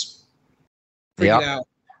I just freaking out?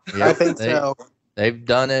 Yeah, I think so. They've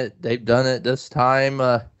done it this time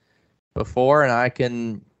before, and I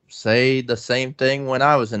can say the same thing when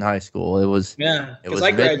I was in high school. It was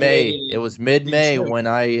mid-May. It was mid-May when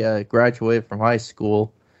I graduated from high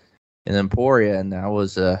school in Emporia, and that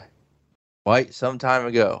was quite some time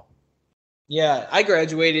ago. Yeah, I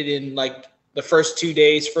graduated in like the first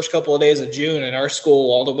couple of days of June in our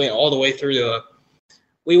school, all the way through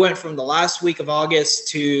we went from the last week of August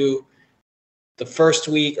to the first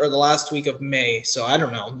week or the last week of May. So I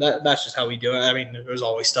don't know. That's just how we do it. I mean, there's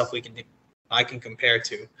always stuff I can compare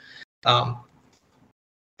to. But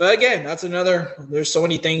again, that's there's so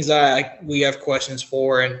many things that we have questions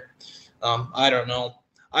for, and I don't know.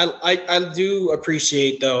 I do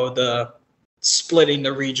appreciate, though, the splitting the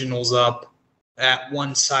regionals up at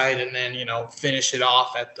one side and then, finish it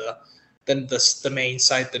off at the than the main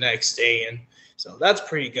site the next day. And so that's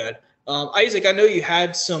pretty good. Isaac, I know you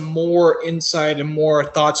had some more insight and more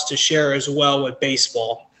thoughts to share as well with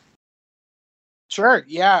baseball. Sure.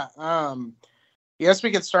 Yeah. Yes,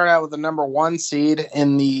 we could start out with the number 1 seed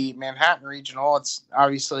in the Manhattan Regional. It's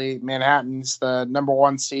obviously Manhattan's the number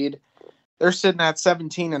 1 seed. They're sitting at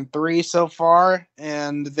 17-3 so far,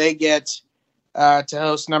 and they get to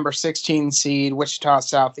host number 16 seed Wichita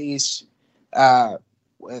Southeast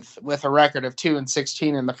with a record of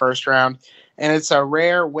 2-16 in the first round. And it's a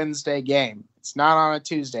rare Wednesday game. It's not on a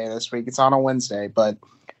Tuesday this week. It's on a Wednesday. But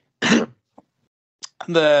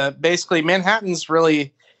basically Manhattan's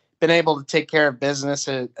really been able to take care of business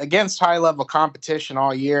against high-level competition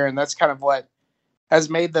all year, and that's kind of what has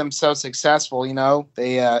made them so successful. You know,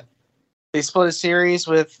 they split a series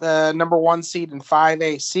with number 1 seed in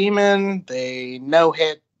 5A Seaman. They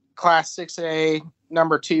no-hit Class 6A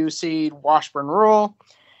number 2 seed Washburn Rural.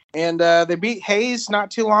 And they beat Hayes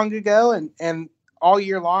not too long ago, and all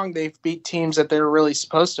year long they've beat teams that they're really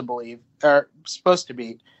supposed to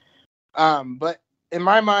beat. But in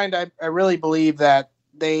my mind, I really believe that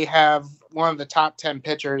they have one of the top 10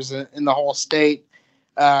 pitchers in the whole state,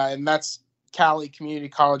 and that's Cali Community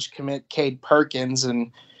College commit Cade Perkins,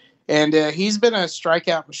 and he's been a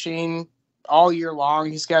strikeout machine all year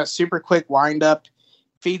long. He's got a super quick windup,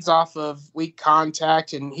 feeds off of weak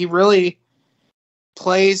contact, and he really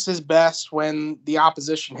plays his best when the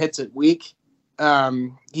opposition hits it weak.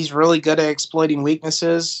 He's really good at exploiting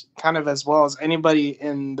weaknesses, kind of as well as anybody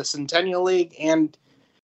in the Centennial League, and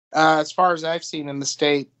as far as I've seen in the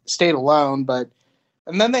state alone.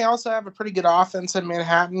 And then they also have a pretty good offense in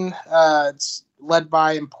Manhattan. It's led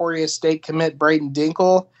by Emporia State commit Braden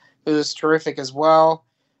Dinkle, who is terrific as well.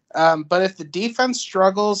 But if the defense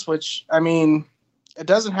struggles, which, I mean, it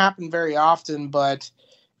doesn't happen very often, but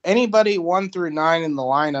anybody 1 through 9 in the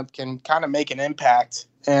lineup can kind of make an impact.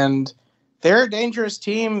 And they're a dangerous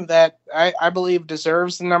team that I believe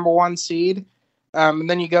deserves the number 1 seed. And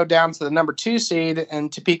then you go down to the number 2 seed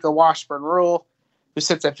and Topeka Washburn Rural, who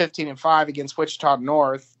sits at 15-5 against Wichita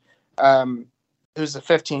North, who's the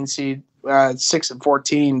 15 seed,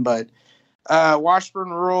 6-14. But Washburn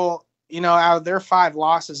Rural, you know, out of their 5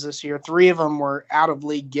 losses this year, 3 of them were out of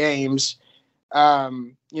league games.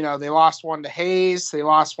 You know, they lost one to Hayes, they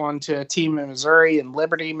lost one to a team in Missouri and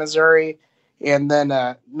Liberty, Missouri, and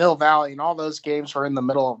then Mill Valley, and all those games were in the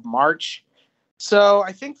middle of March. So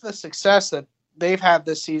I think the success that they've had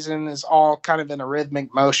this season is all kind of in a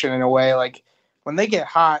rhythmic motion in a way. Like when they get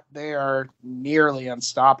hot, they are nearly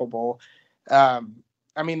unstoppable. I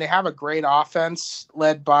mean, they have a great offense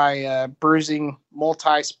led by bruising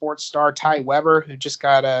multi-sports star Ty Weber, who just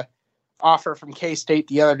got a offer from K-State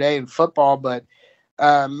the other day in football. But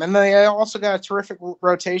and then they also got a terrific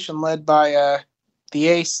rotation led by the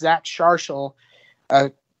ace Zach Sharshall.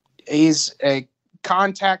 He's a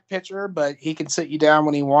contact pitcher, but he can sit you down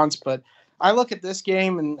when he wants. But I look at this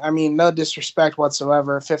game, and I mean, no disrespect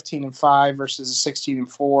whatsoever, 15-5 versus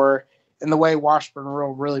 16-4. And the way Washburn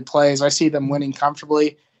Rural really plays, I see them winning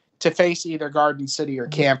comfortably to face either Garden City or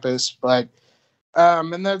Campus. But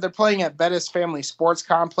and they're playing at Bettis Family Sports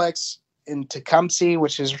Complex in Tecumseh,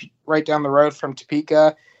 which is right down the road from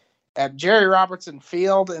Topeka, at Jerry Robertson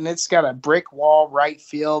Field, and it's got a brick wall right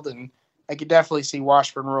field, and I could definitely see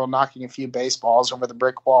Washburn Rural knocking a few baseballs over the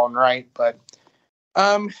brick wall and right. But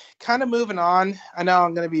kind of moving on, I know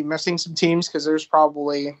I'm going to be missing some teams because there's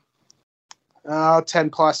probably 10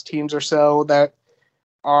 plus teams or so that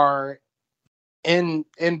are in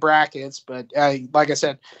brackets, but like I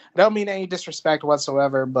said, I don't mean any disrespect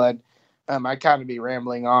whatsoever, but I kind of be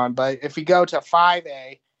rambling on. But if you go to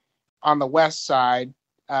 5A on the west side,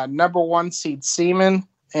 number 1 seed Seaman,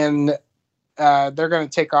 and they're going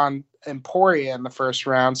to take on Emporia in the first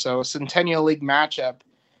round. So a Centennial League matchup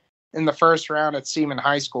in the first round at Seaman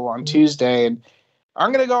High School on Tuesday. And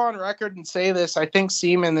I'm going to go on record and say this. I think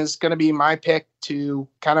Seaman is going to be my pick to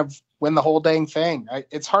kind of win the whole dang thing.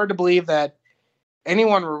 It's hard to believe that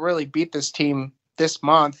anyone will really beat this team this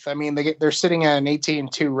month. I mean, they're sitting at an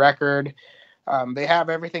 18-2 record. They have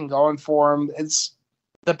everything going for them. It's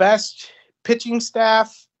the best pitching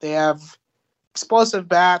staff. They have explosive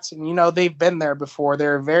bats, and, you know, they've been there before.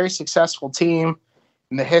 They're a very successful team,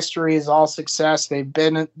 and the history is all success. They've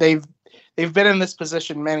been in this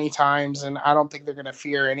position many times, and I don't think they're going to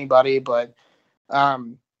fear anybody. But,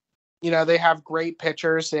 you know, they have great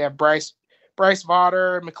pitchers. They have Bryce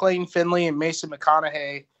Vaughter, McLean Finley, and Mason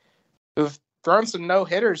McConaughey, who've thrown some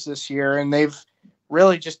no-hitters this year, and they've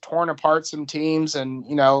really just torn apart some teams. And,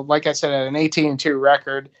 you know, like I said, at an 18-2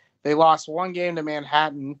 record, they lost 1 game to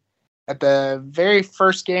Manhattan. At the very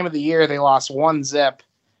first game of the year, they lost 1-0.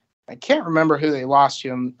 I can't remember who they lost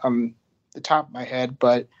to on the top of my head,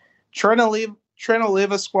 but Trent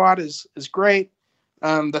Oliva squad is great.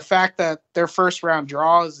 The fact that their first round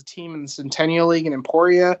draw is a team in the Centennial League in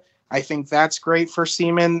Emporia, I think that's great for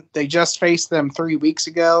Seaman. They just faced them 3 weeks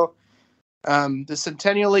ago. The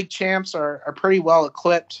Centennial League champs are pretty well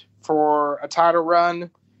equipped for a title run,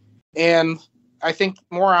 and I think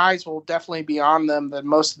more eyes will definitely be on them than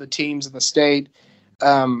most of the teams in the state.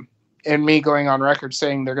 And me going on record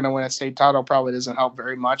saying they're going to win a state title probably doesn't help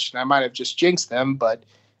very much. And I might have just jinxed them, but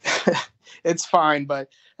it's fine.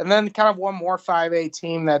 And then kind of one more 5A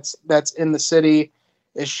team that's in the city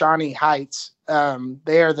is Shawnee Heights.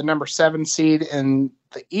 They are the number 7 seed in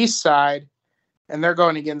the east side, and they're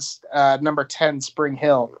going against number 10 Spring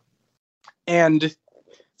Hill. And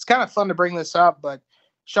it's kind of fun to bring this up, but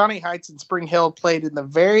Shawnee Heights and Spring Hill played in the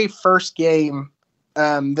very first game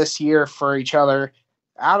this year for each other.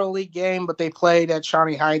 Out of league game, but they played at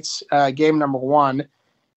Shawnee Heights game number 1.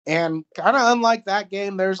 And kind of unlike that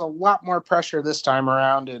game, there's a lot more pressure this time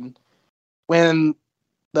around. And when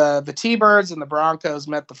the T-Birds and the Broncos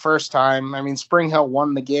met the first time, I mean, Spring Hill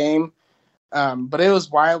won the game, but it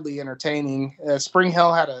was wildly entertaining. Spring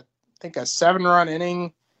Hill had a 7-run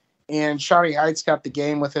inning, and Shawnee Heights got the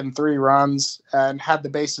game within 3 runs and had the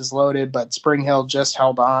bases loaded, but Spring Hill just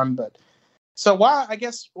held on. But so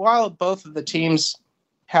while both of the teams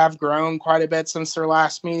have grown quite a bit since their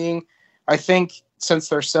last meeting, I think since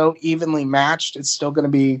they're so evenly matched, it's still going to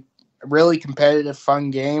be a really competitive,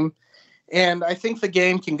 fun game. And I think the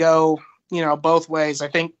game can go, both ways. I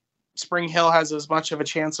think Spring Hill has as much of a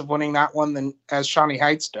chance of winning that one as Shawnee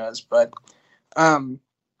Heights does. But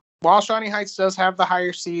while Shawnee Heights does have the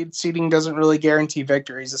higher seeding doesn't really guarantee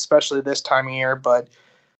victories, especially this time of year. But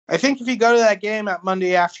I think if you go to that game at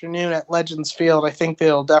Monday afternoon at Legends Field, I think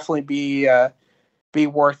they'll definitely be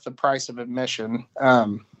worth the price of admission.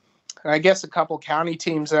 And I guess a couple county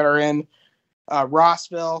teams that are in,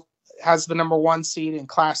 Rossville has the number 1 seed in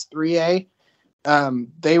Class 3A.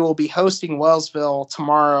 They will be hosting Wellsville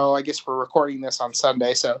tomorrow. I guess we're recording this on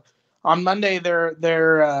Sunday. So on Monday,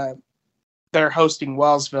 they're hosting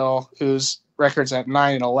Wellsville, whose record's at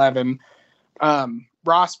 9-11.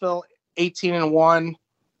 Rossville 18-1.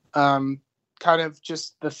 Kind of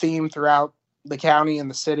just the theme throughout the county and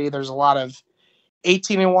the city. There's a lot of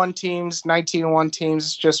 18-1 teams, 19-1 teams.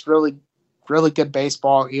 It's just really, really good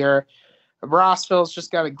baseball here. Rossville's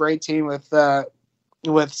just got a great team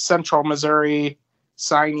with Central Missouri,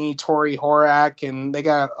 Siney, Torrey, Horak, and they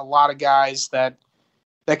got a lot of guys that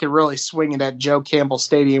could really swing it at Joe Campbell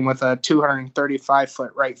Stadium with a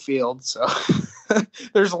 235-foot right field. So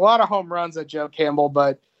there's a lot of home runs at Joe Campbell,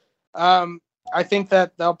 but I think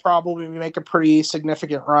that they'll probably make a pretty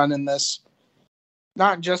significant run in this.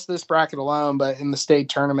 Not just this bracket alone, but in the state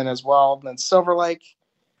tournament as well. And then Silver Lake,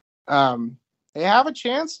 they have a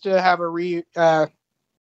chance to have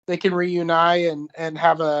they can reunite and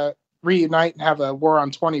have a War on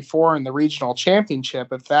 24 in the regional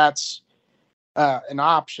championship if that's an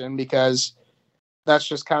option, because that's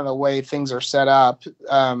just kind of the way things are set up.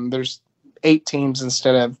 There's 8 teams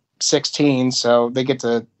instead of 16, so they get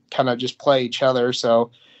to kind of just play each other.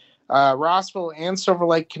 So Rossville and Silver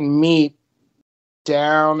Lake can meet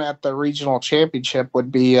down at the regional championship.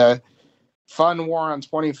 Would be a fun War on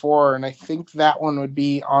 24, and I think that one would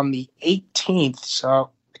be on the 18th.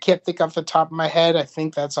 So I can't think off the top of my head. I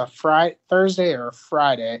think that's a Thursday or a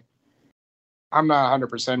Friday. I'm not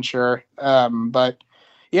 100% sure. But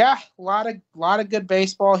yeah, a lot of good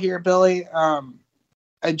baseball here, Billy.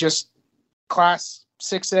 I just Class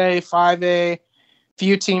 6A, 5A,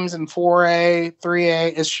 few teams in 4A,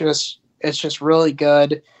 3A. It's just really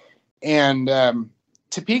good. And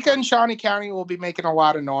Topeka and Shawnee County will be making a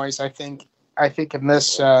lot of noise, I think in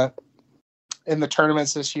this in the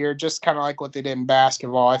tournaments this year, just kind of like what they did in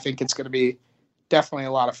basketball. I think it's going to be definitely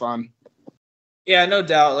a lot of fun. Yeah, no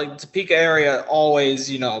doubt. Like Topeka area, always,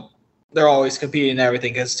 they're always competing in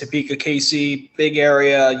everything because Topeka, KC, big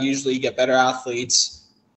area, usually you get better athletes.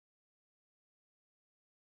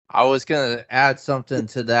 I was going to add something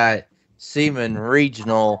to that Seaman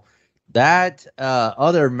Regional. That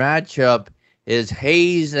other matchup is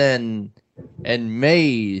Hayes and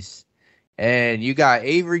Mays. And you got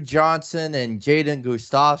Avery Johnson and Jaden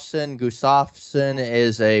Gustafson. Gustafson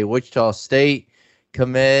is a Wichita State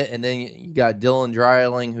commit. And then you got Dylan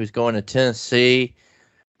Dreiling, who's going to Tennessee.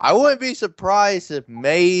 I wouldn't be surprised if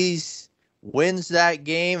Mays wins that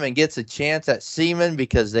game and gets a chance at Seaman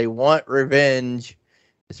because they want revenge,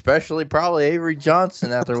 especially probably Avery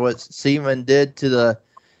Johnson after what Seaman did to the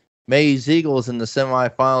Mays Eagles in the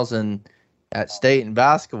semifinals and at state in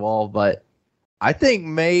basketball. But I think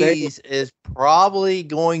Mays is probably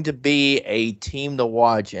going to be a team to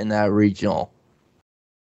watch in that regional.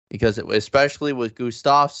 Because especially with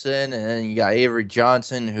Gustafson, and then you got Avery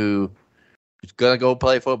Johnson, who's going to go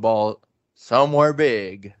play football somewhere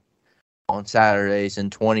big on Saturdays in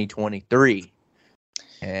 2023.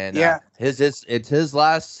 And it's his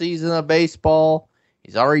last season of baseball.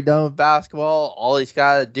 He's already done with basketball. All he's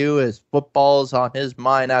got to do is football's on his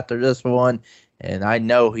mind after this one. And I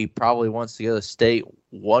know he probably wants to go to state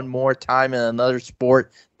one more time in another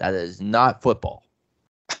sport that is not football.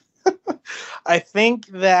 I think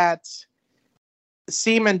that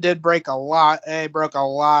Seaman did break a lot. They broke a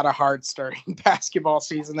lot of hearts during basketball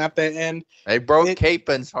season at the end. They broke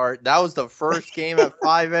Capen's heart. That was the first game at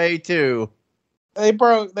 5A too. They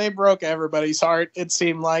broke everybody's heart. It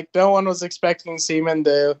seemed like no one was expecting Seaman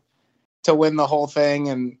to win the whole thing,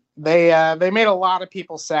 and they made a lot of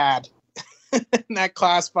people sad in that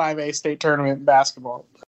Class 5A state tournament in basketball.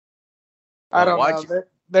 I don't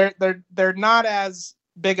know. They're not as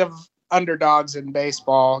big of underdogs in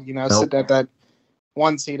baseball, sitting at that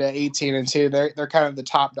 1 seed at 18-2. They're kind of the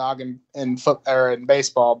top dog in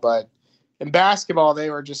baseball, but in basketball they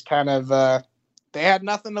were just kind of they had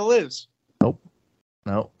nothing to lose.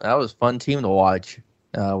 Nope, that was a fun team to watch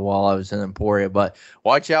while I was in Emporia. But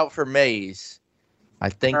watch out for Mays. I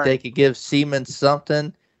think they could give Seaman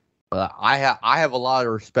something. But I have a lot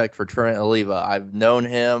of respect for Trent Oliva. I've known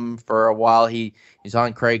him for a while. He's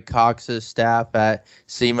on Craig Cox's staff at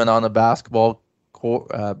Seaman on the basketball court.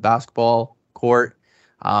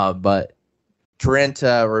 But Trent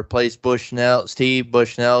replaced Steve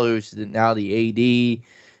Bushnell, who's now the AD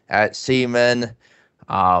at Seaman.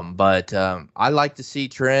 But I like to see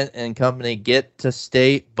Trent and company get to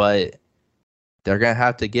state, but they're going to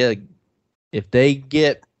have to if they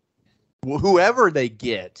get whoever they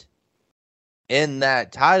get in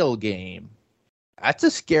that title game, that's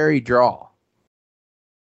a scary draw.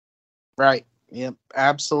 Right. Yep,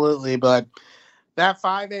 absolutely. But that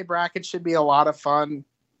 5A bracket should be a lot of fun.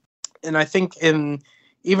 And I think even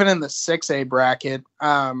in the 6A bracket,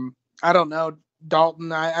 I don't know,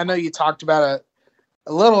 Dalton, I know you talked about it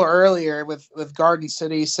a little earlier with Garden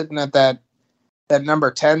City sitting at that number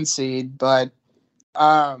 10 seed, but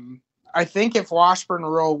I think if Washburn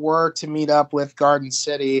Rural were to meet up with Garden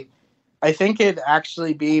City, I think it'd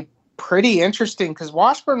actually be pretty interesting because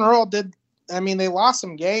Washburn Rural they lost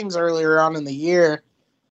some games earlier on in the year,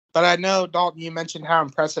 but I know, Dalton, you mentioned how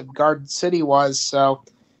impressive Garden City was, so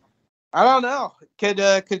I don't know.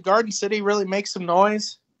 Could Garden City really make some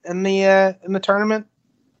noise in the tournament?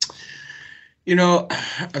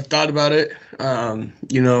 I've thought about it.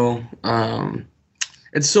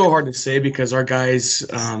 It's so hard to say because our guys,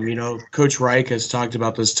 Coach Reich has talked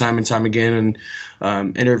about this time and time again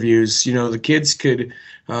in interviews. The kids could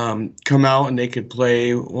come out and they could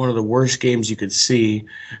play one of the worst games you could see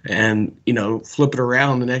and, flip it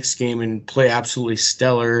around the next game and play absolutely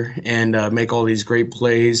stellar and make all these great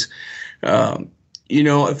plays.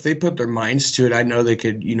 If they put their minds to it, I know they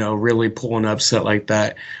could, really pull an upset like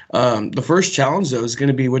that. The first challenge, though, is going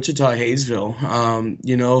to be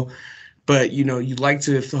Wichita-Hayesville, But, you'd like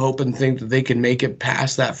to hope and think that they can make it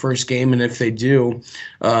past that first game. And if they do,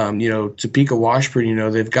 Topeka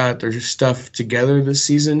Washburn, they've got their stuff together this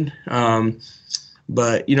season.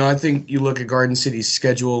 But, I think you look at Garden City's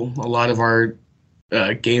schedule, a lot of our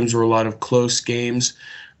games were a lot of close games.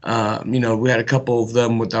 We had a couple of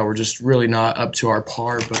them that were just really not up to our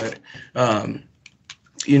par, but,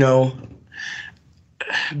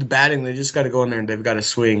 the batting, they just got to go in there and they've got to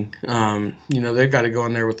swing. They've got to go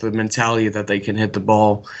in there with the mentality that they can hit the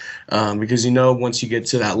ball because, once you get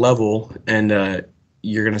to that level and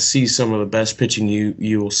you're going to see some of the best pitching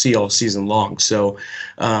you will see all season long. So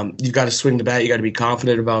you've got to swing the bat. You got to be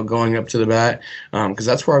confident about going up to the bat because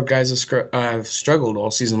that's where our guys have struggled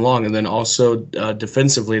all season long. And then also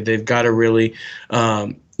defensively, they've got to really,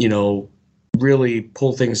 really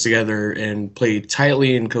pull things together and play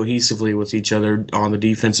tightly and cohesively with each other on the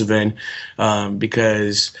defensive end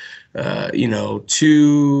because,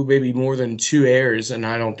 maybe more than 2 errors, and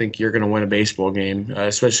I don't think you're going to win a baseball game,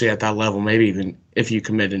 especially at that level, maybe even if you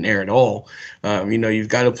commit an error at all. You've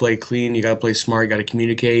got to play clean, you got to play smart, you got to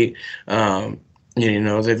communicate.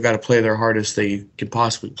 They've got to play their hardest they can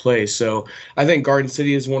possibly play. So I think Garden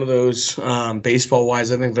City is one of those,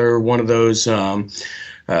 baseball-wise, I think they're one of those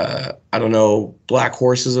black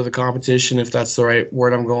horses of the competition, if that's the right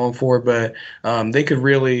word I'm going for. But they could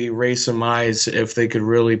really raise some eyes if they could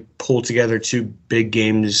really pull together 2 big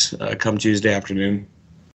games come Tuesday afternoon.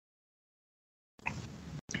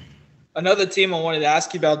 Another team I wanted to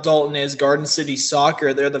ask you about, Dalton, is Garden City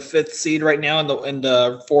Soccer. They're the 5th seed right now in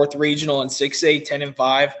the 4th regional and 6A,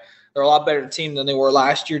 10-5. They're a lot better team than they were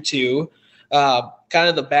last year too. Kind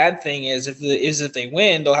of the bad thing is if they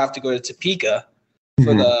win, they'll have to go to Topeka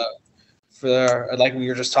for like we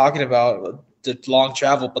were just talking about, the long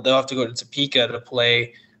travel, but they'll have to go to Topeka to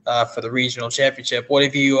play for the regional championship. What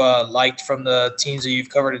have you liked from the teams that you've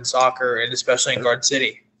covered in soccer, and especially in Garden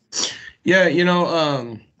City? Yeah,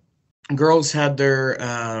 girls had their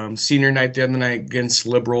senior night the other night against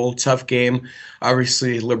Liberal. Tough game.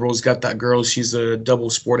 Obviously, Liberal's got that girl. She's a double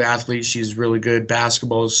sport athlete. She's really good.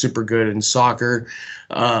 Basketball is super good in soccer.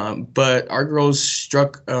 But our girls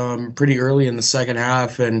struck pretty early in the second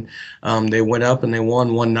half, and they went up and they won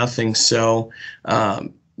 1-0. So,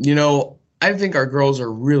 I think our girls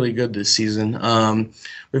are really good this season.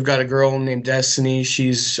 We've got a girl named Destiny.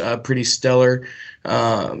 She's pretty stellar.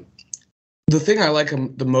 The thing I like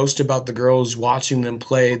the most about the girls, watching them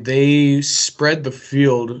play, they spread the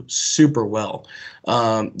field super well.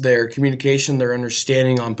 Their communication, their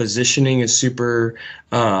understanding on positioning is super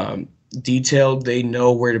detailed. They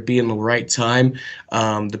know where to be in the right time.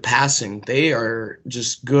 The passing, they are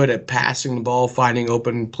just good at passing the ball, finding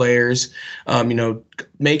open players,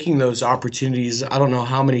 making those opportunities. I don't know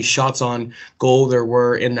how many shots on goal there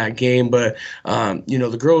were in that game, but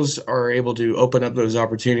the girls are able to open up those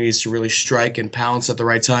opportunities to really strike and pounce at the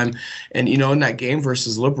right time. And in that game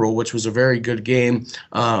versus Liberal, which was a very good game,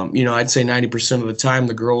 I'd say 90% of the time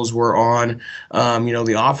the girls were on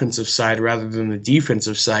the offensive side rather than the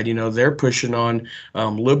defensive side. They're pushing on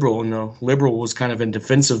Liberal. Liberal was kind of in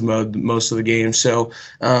defensive mode most of the game. So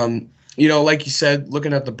like you said,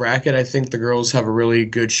 looking at the bracket, I think the girls have a really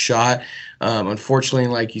good shot. Unfortunately,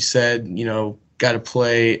 like you said, got to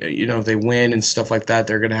play, if they win and stuff like that,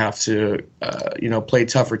 they're going to have to, play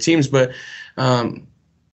tougher teams. But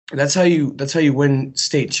that's how you win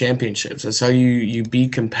state championships. That's how you be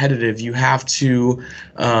competitive. You have to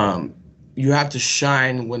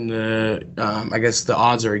shine when the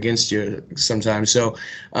odds are against you sometimes. So,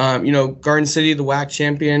 Garden City, the WAC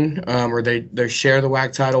champion, or they share the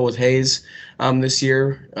WAC title with Hayes this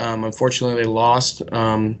year. Unfortunately, they lost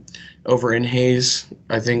over in Hayes,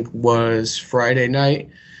 I think was Friday night.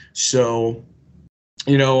 So,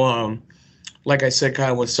 like I said,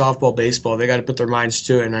 kind of with softball, baseball, they got to put their minds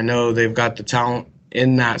to it. And I know they've got the talent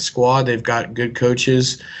in that squad. They've got good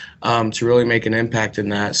coaches to really make an impact in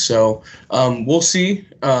that. So we'll see.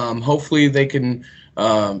 Hopefully they can,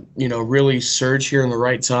 really surge here in the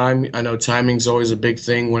right time. I know timing's always a big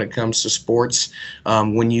thing when it comes to sports.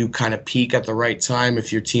 When you kind of peak at the right time,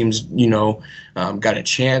 if your team's, got a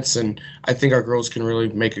chance. And I think our girls can really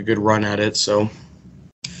make a good run at it. So.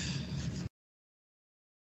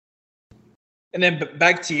 And then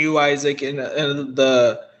back to you, Isaac, in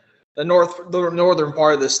the northern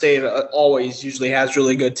part of the state always usually has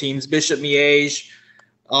really good teams. Bishop Miege,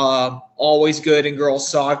 always good in girls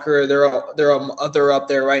soccer. They're up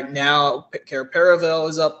there right now. Paravel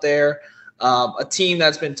is up there. A team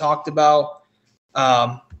that's been talked about.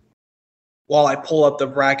 While I pull up the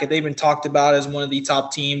bracket, they've been talked about as one of the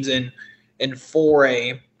top teams in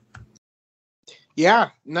 4A.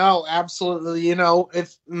 Yeah, no, absolutely.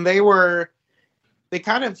 If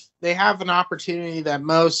they have an opportunity that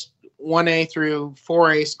most 1A through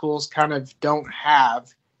 4A schools kind of don't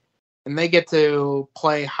have, and they get to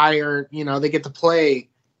play higher. They get to play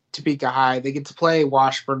Topeka High, they get to play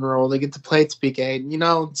Washburn Rural, they get to play Topeka,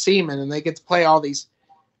 Seaman, and they get to play all these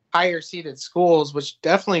higher seeded schools, which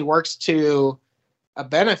definitely works to a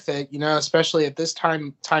benefit. Especially at this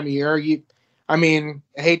time of year. I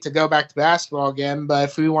hate to go back to basketball again, but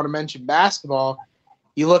if we want to mention basketball.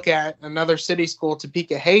 You look at another city school,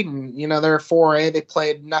 Topeka Hayden, they're 4A. They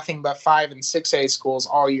played nothing but 5 and 6A schools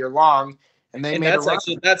all year long. And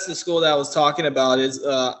that's the school that I was talking about is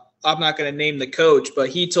I'm not going to name the coach, but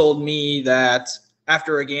he told me that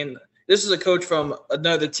after a game, this is a coach from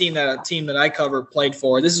another team that I covered played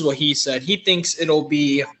for. This is what he said. He thinks it'll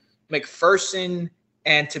be McPherson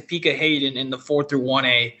and Topeka Hayden in the 4 through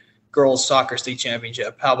 1A girls soccer state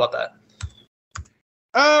championship. How about that?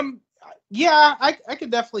 Yeah, I could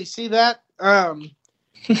definitely see that.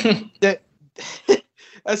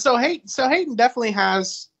 So Hayden definitely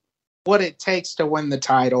has what it takes to win the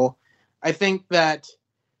title. I think that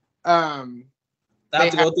they have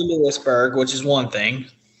to go through Lewisburg, which is one thing.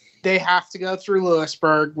 They have to go through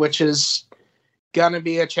Lewisburg, which is gonna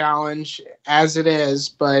be a challenge as it is.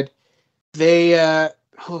 But they,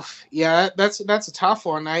 that's a tough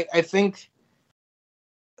one. I think.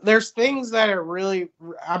 There's things that are really.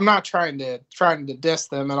 I'm not trying to diss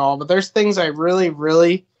them at all, but there's things I really,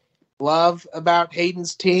 really love about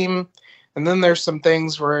Hayden's team. And then there's some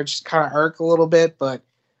things where it just kind of irk a little bit, but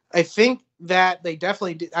I think that they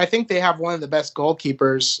definitely do. I think they have one of the best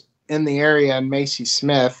goalkeepers in the area in Macy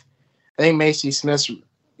Smith. I think Macy Smith,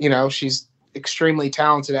 she's extremely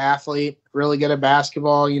talented athlete, really good at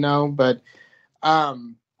basketball, but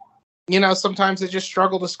sometimes they just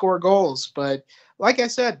struggle to score goals. But like I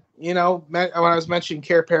said, when I was mentioning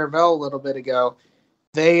Care Paravel a little bit ago,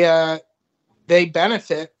 they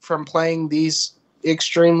benefit from playing these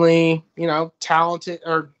extremely, talented,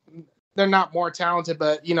 or they're not more talented,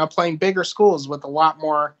 but playing bigger schools with a lot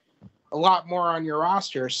more on your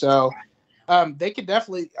roster. So they could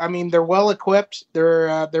definitely. I mean, they're well equipped.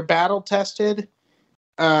 They're battle tested.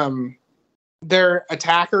 Their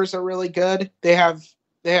attackers are really good. They have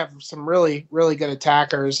some really, really good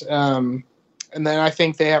attackers. And then I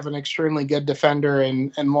think they have an extremely good defender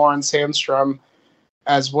in Lauren Sandstrom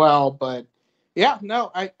as well. But yeah,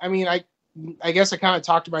 no, I guess I kind of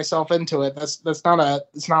talked myself into it. It's not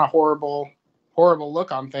a horrible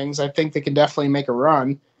look on things. I think they can definitely make a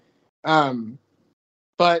run.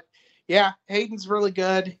 But yeah, Hayden's really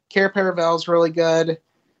good. Care Paravel's really good.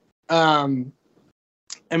 You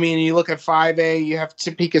look at 5A, you have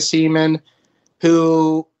Topeka Seaman,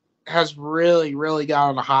 who has really, really got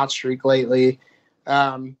on a hot streak lately.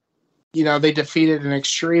 They defeated an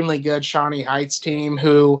extremely good Shawnee Heights team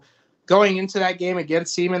who, going into that game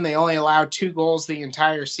against Seaman, they only allowed 2 goals the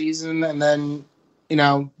entire season. And then,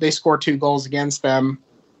 they scored 2 goals against them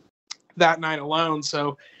that night alone.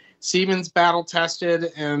 So Seaman's battle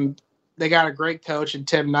tested, and they got a great coach in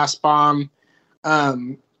Tim Nussbaum.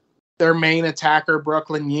 Their main attacker,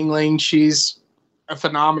 Brooklyn Yingling, she's a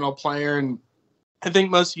phenomenal player. And I think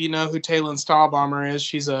most of you know who Taylin Stahlbaumer is.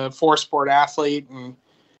 She's a 4-sport athlete. And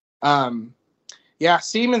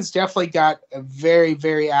Seaman's definitely got a very,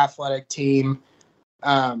 very athletic team.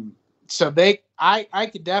 So I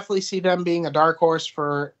could definitely see them being a dark horse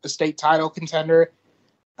for a state title contender.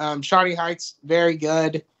 Shawnee Heights, very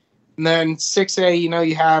good. And then 6A,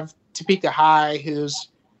 you have Topeka High, who's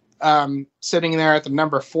sitting there at the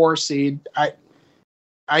number 4 seed.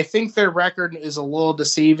 I think their record is a little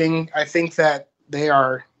deceiving. I think that they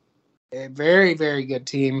are a very, very good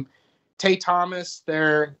team. Tay Thomas,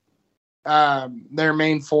 their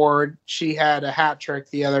main forward, she had a hat trick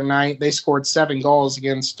the other night. They scored 7 goals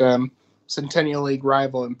against Centennial League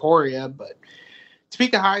rival Emporia, but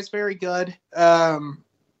Topeka High is very good.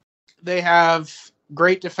 They have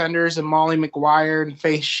great defenders in Molly McGuire and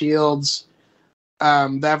Faith Shields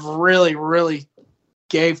that have really, really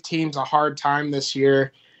gave teams a hard time this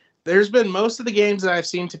year. There's been most of the games that I've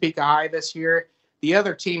seen Topeka High this year, the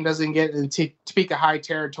other team doesn't get into Topeka High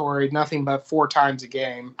territory nothing but 4 times a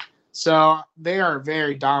game. So they are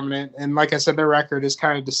very dominant. And like I said, their record is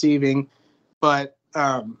kind of deceiving. But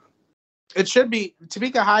it should be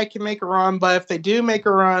Topeka High can make a run. But if they do make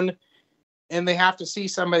a run and they have to see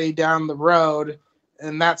somebody down the road,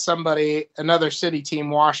 and that somebody, another city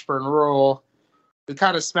team, Washburn Rural, we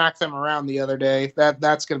kind of smacked them around the other day.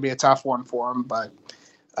 That's going to be a tough one for them. But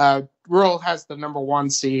Rural has the number 1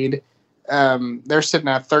 seed. They're sitting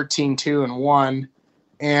at 13-2-1.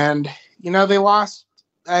 And, they lost.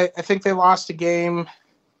 I think they lost a game.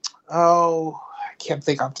 I can't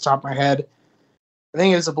think off the top of my head. I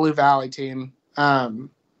think it was a Blue Valley team.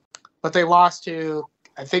 But they lost to,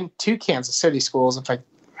 I think, 2 Kansas City schools. In fact,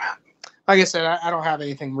 like I said, I don't have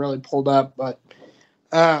anything really pulled up, but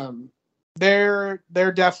they're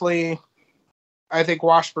definitely, I think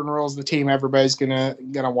Washburn Rural is the team everybody's gonna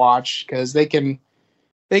watch, because they can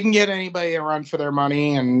get anybody a run for their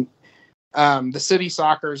money. And the city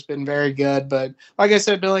soccer has been very good. But like I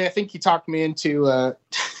said, Billy, I think you talked me into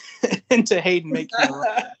into Hayden making a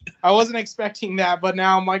run. I wasn't expecting that, but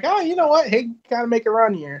now I'm like, you know what? Hayden got to make a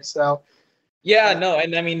run here. So yeah, no,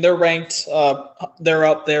 and I mean they're ranked. They're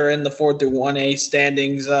up there in the 4 through 1A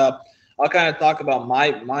standings. I'll kind of talk about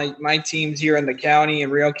my teams here in the county,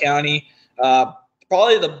 in Rio County.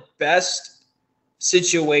 Probably the best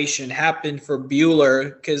situation happened for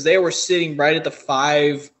Buhler, because they were sitting right at the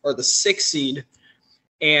 5 or the 6 seed,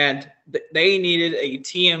 and they needed a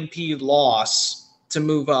TMP loss to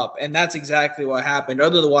move up, and that's exactly what happened.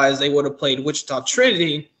 Otherwise, they would have played Wichita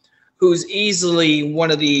Trinity, who's easily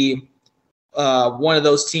one of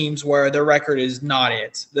those teams where their record is not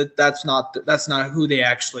it. That's not who they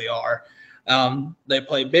actually are. They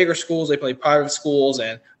play bigger schools, they play private schools,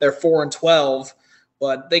 and they're 4-12.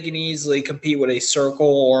 But they can easily compete with a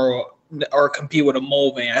Circle or compete with a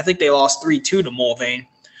Mulvane. I think they lost 3-2 to Mulvane,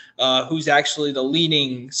 who's actually the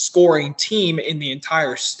leading scoring team in the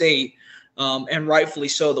entire state, and rightfully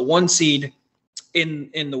so. The 1 seed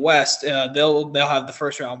in the West, they'll have the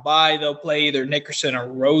first round bye. They'll play either Nickerson or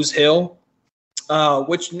Rose Hill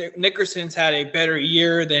which Nickerson's had a better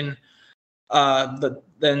year than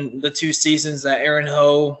the 2 seasons that Aaron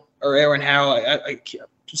Howe.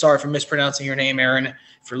 Sorry for mispronouncing your name, Aaron,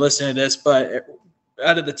 for listening to this, but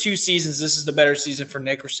out of the 2 seasons, this is the better season for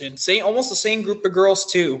Nickerson. Almost the same group of girls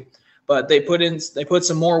too, but they put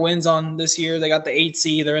some more wins on this year. They got the 8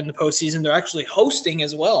 seed. They're in the postseason. They're actually hosting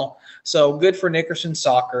as well. So good for Nickerson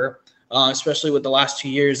soccer, especially with the last 2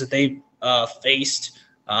 years that they faced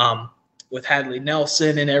with Hadley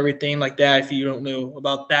Nelson and everything like that. If you don't know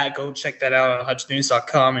about that, go check that out on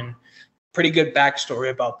HutchNews.com, and pretty good backstory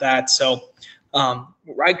about that. So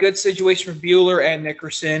right, good situation for Bueller and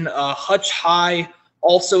Nickerson. Hutch High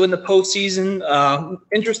also in the postseason.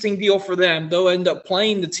 Interesting deal for them. They'll end up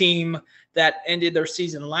playing the team that ended their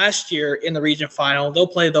season last year in the region final. They'll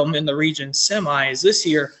play them in the region semis this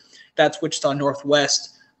year. That's Wichita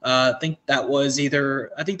Northwest. I think that was a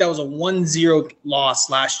 1-0 loss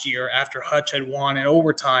last year after Hutch had won in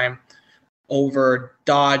overtime over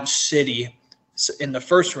Dodge City in the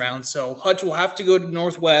first round. So Hutch will have to go to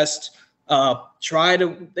Northwest.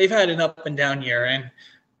 They've had an up and down year, and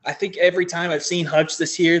I think every time I've seen Hutch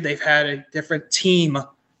this year, they've had a different team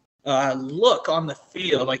look on the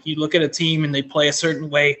field. Like, you look at a team and they play a certain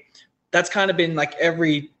way. That's kind of been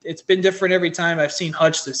it's been different every time I've seen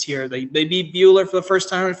Hutch this year. They beat Bueller for the first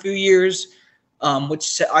time in a few years,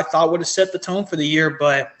 which I thought would have set the tone for the year,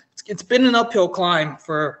 but it's been an uphill climb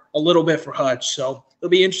for a little bit for Hutch. So it'll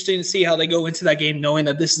be interesting to see how they go into that game, knowing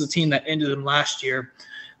that this is the team that ended them last year.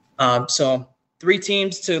 So 3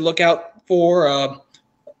 teams to look out for.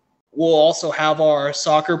 We'll also have our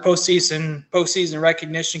soccer postseason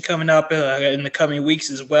recognition coming up in the coming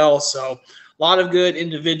weeks as well. So a lot of good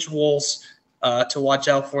individuals to watch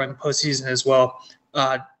out for in the postseason as well.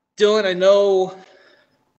 Dylan, I know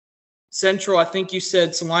Central, I think you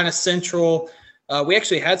said Salina Central. We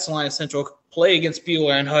actually had Salina Central play against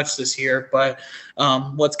Bueller and Hutch this year, but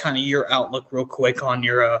what's kind of your outlook real quick on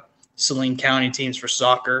your Saline County teams for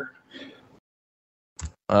soccer?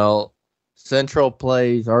 Well, Central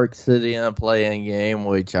plays Arc City in a play-in game,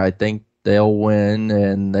 which I think they'll win,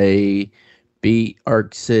 and they beat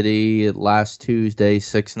Arc City last Tuesday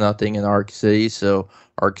 6-0 in Arc City. So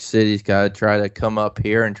Arc City's got to try to come up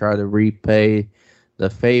here and try to repay the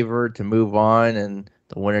favor to move on, and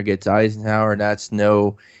the winner gets Eisenhower. That's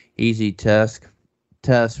no easy test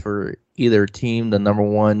for either team. The number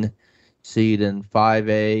 1 seed in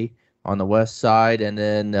 5A on the west side, and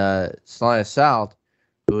then Salina South,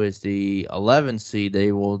 who is the 11th seed.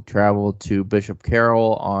 They will travel to Bishop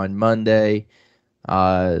Carroll on Monday.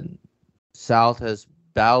 South has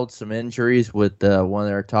battled some injuries with one of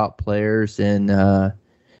their top players in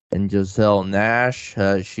Giselle Nash.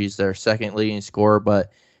 She's their second leading scorer,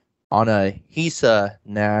 but Anna Hisa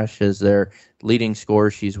Nash is their leading scorer.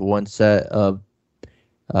 She's one set of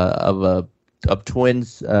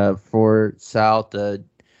twins for South.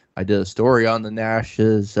 I did a story on the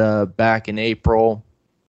Nashes back in April.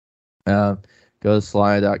 Go to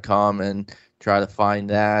Salina.com and try to find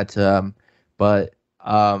that. But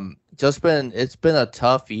it's been a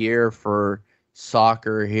tough year for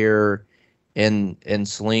soccer here in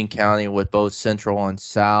Saline County with both Central and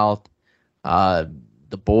South.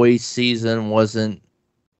 The boys' season wasn't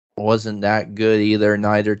that good either.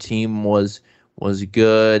 Neither team was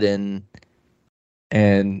good, and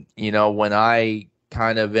when I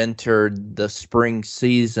kind of entered the spring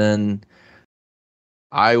season,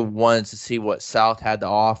 I wanted to see what South had to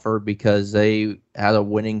offer because they had a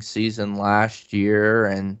winning season last year,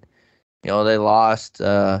 and they lost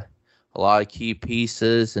a lot of key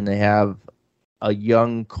pieces, and they have a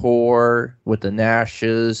young core with the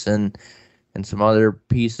Nashes and some other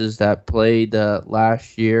pieces that played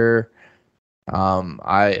last year.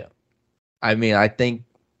 I think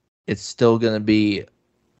it's still going to be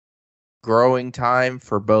growing time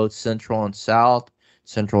for both Central and South.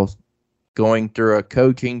 Central's going through a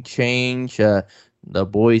coaching change. The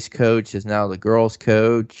boys' coach is now the girls'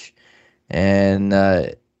 coach, and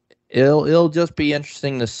it'll just be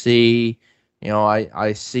interesting to see.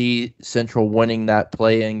 I see Central winning that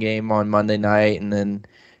play-in game on Monday night, and then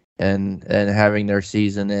and having their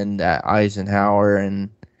season end at Eisenhower,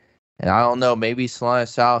 and I don't know, maybe Salina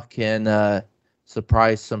South can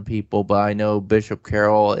surprise some people, but I know Bishop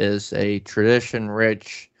Carroll is a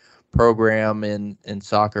tradition-rich program in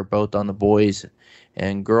soccer, both on the boys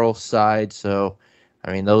and girls side. So,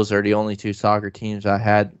 those are the only 2 soccer teams I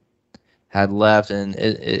had left, and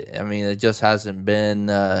it just hasn't been.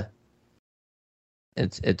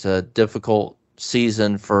 It's a difficult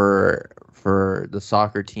season for the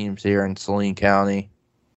soccer teams here in Saline County.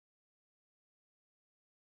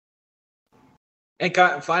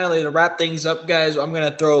 And finally, to wrap things up, guys, I'm going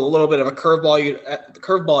to throw a little bit of a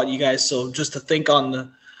curveball at you guys. So just to think on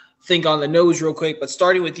the nose real quick. But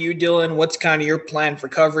starting with you, Dylan, what's kind of your plan for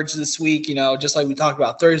coverage this week? Just like we talked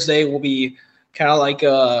about, Thursday will be kind of like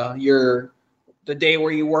the day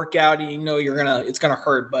where you work out and it's gonna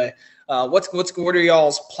hurt. But what are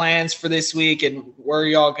y'all's plans for this week, and where are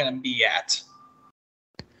y'all gonna be at?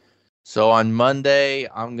 So on Monday,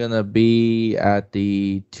 I'm going to be at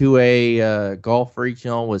the 2A golf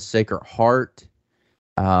regional with Sacred Heart.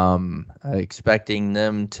 Expecting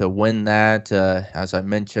them to win that. As I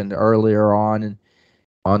mentioned earlier on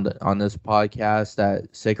this podcast,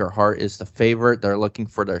 that Sacred Heart is the favorite. They're looking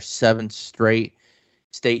for their 7th straight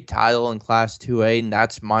state title in Class 2A, and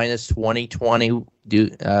that's minus 2020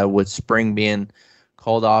 with spring being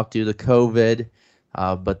called off due to COVID.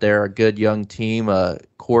 But they're a good young team, a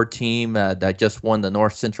core team that just won the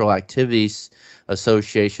North Central Activities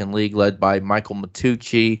Association League led by Michael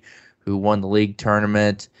Matucci, who won the league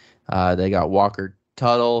tournament. They got Walker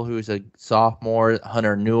Tuttle, who's a sophomore,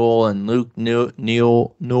 Hunter Newell and Luke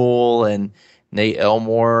Newell and Nate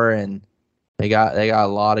Elmore, and they got a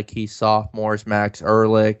lot of key sophomores, Max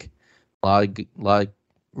Ehrlich, a lot of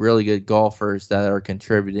really good golfers that are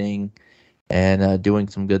contributing and doing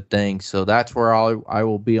some good things. So that's where I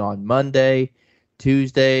will be on Monday.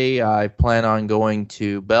 Tuesday, I plan on going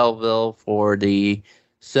to Belleville for the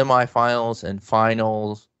semifinals and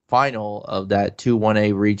final of that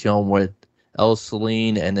 2-1A regional with El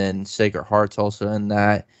Saline, and then Sacred Heart's also in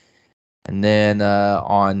that. And then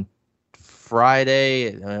on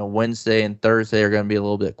Friday, Wednesday, and Thursday are going to be a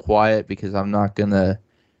little bit quiet because I'm not going to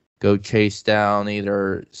go chase down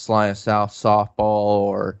either Salina South softball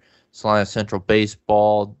or Salina Central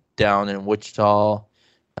baseball down in Wichita.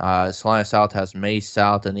 Salina South has Mace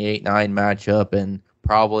South in the 8-9 matchup, and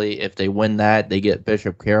probably if they win that, they get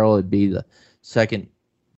Bishop Carroll. It'd be the second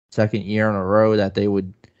year in a row that they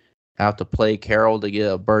would have to play Carroll to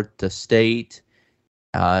get a berth to state.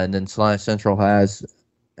 And then Salina Central has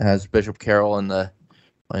Bishop Carroll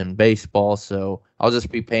in baseball, so I'll just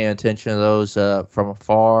be paying attention to those from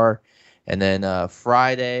afar. And then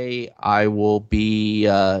Friday, I will be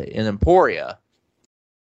in Emporia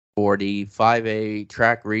for the 5A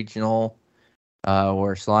track regional,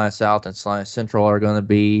 where Salina South and Salina Central are going to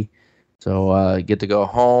be. So I get to go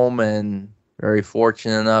home, and very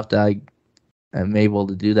fortunate enough that I am able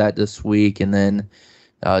to do that this week. And then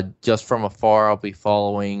just from afar, I'll be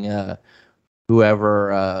following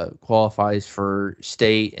whoever qualifies for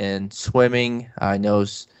state and swimming. I know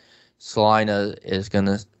Salina is going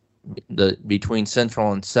to, between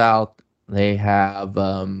Central and South, they have,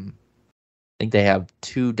 I think they have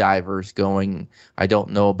 2 divers going. I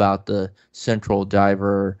don't know about the Central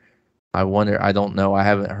diver. I don't know. I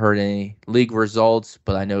haven't heard any league results,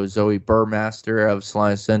 but I know Zoe Burmaster of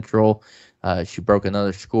Salina Central, she broke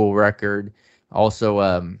another school record. Also,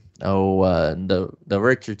 the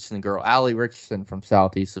Richardson girl, Allie Richardson from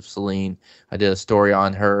southeast of Saline. I did a story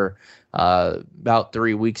on her about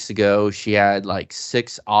 3 weeks ago. She had like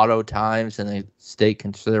 6 auto times and a state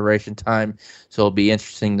consideration time. So it'll be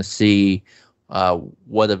interesting to see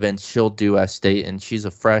what events she'll do at state. And she's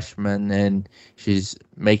a freshman, and she's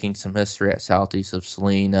making some history at southeast of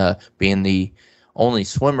Saline, being the only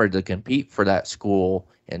swimmer to compete for that school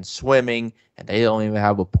in swimming, and they don't even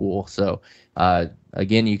have a pool. So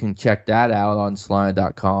again, you can check that out on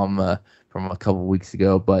Salina.com from a couple weeks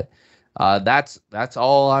ago. But that's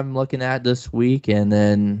all I'm looking at this week, and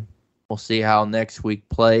then we'll see how next week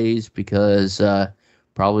plays, because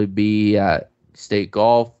probably be at state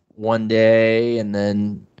golf one day, and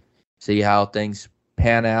then see how things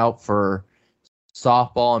pan out for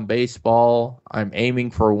softball and baseball. I'm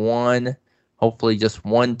aiming for one, hopefully just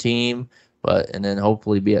one team, and then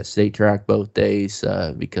hopefully be at state track both days,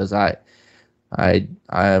 because I'm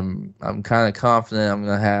kind of confident I'm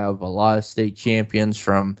going to have a lot of state champions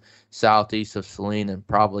from southeast of Saline, and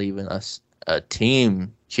probably even a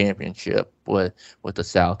team championship with the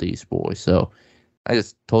southeast boys. So I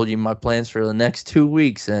just told you my plans for the next 2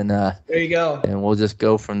 weeks, and there you go. And we'll just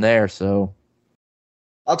go from there. So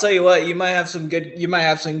I'll tell you what, you might have some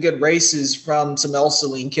good races from some El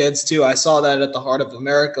Saline kids too. I saw that at the Heart of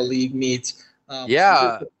America League meet.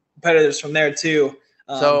 Yeah, competitors from there too.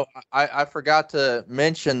 So I forgot to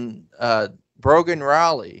mention Brogan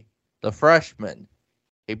Rowley, the freshman.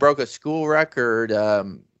 He broke a school record a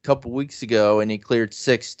couple weeks ago, and he cleared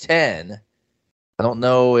 6:10. I don't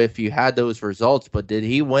know if you had those results, but did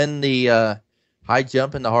he win the high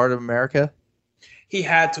jump in the Heart of America? He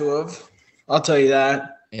had to have. I'll tell you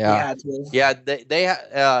that. Yeah, he had to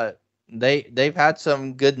have. Yeah. They've had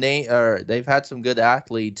some good they've had some good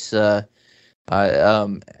athletes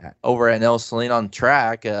over at El Salina on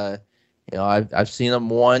track. I've seen them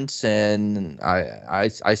once, and I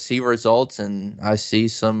see results, and I see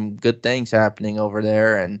some good things happening over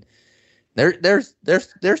there. And there's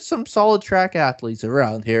some solid track athletes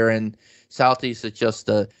around here, and Southeast is just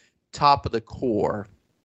the top of the core.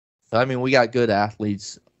 I mean, we got good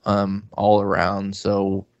athletes all around.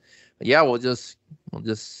 So yeah, we'll just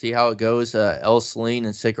see how it goes. El Salina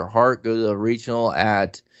and Sacred Heart go to the regional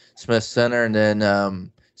at Smith Center, and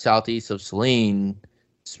then southeast of Salina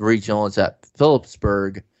regional is at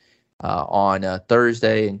Phillipsburg on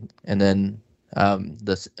Thursday, and then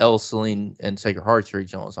the El Salina and Sacred Hearts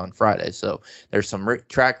regional is on Friday. So there's some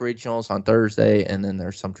track regionals on Thursday, and then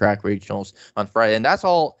there's some track regionals on Friday, and that's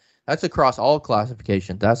across all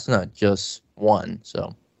classifications. That's not just one.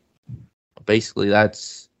 So basically,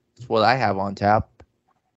 that's what I have on tap.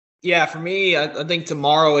 Yeah, for me, I think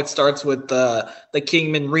tomorrow it starts with the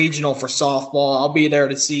Kingman Regional for softball. I'll be there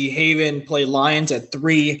to see Haven play Lions at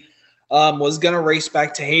 3. Was going to race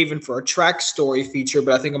back to Haven for a track story feature,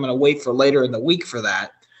 but I think I'm going to wait for later in the week for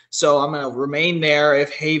that. So I'm going to remain there.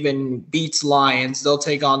 If Haven beats Lions, they'll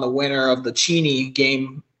take on the winner of the Cheney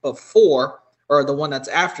game of 4, or the one that's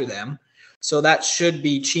after them. So that should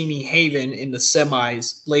be Cheney Haven in the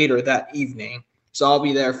semis later that evening. So I'll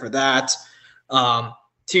be there for that.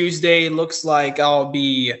 Tuesday looks like I'll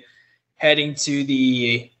be heading to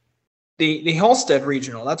the Halstead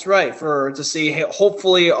Regional. That's right, to see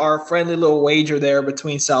hopefully our friendly little wager there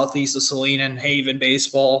between Southeast of Salina and Haven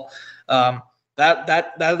baseball.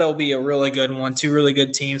 That'll be a really good one. 2 really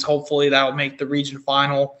good teams. Hopefully that'll make the region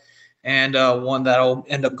final, and one that'll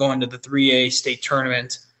end up going to the 3A state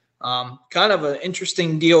tournament. Kind of an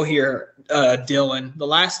interesting deal here, Dylan. The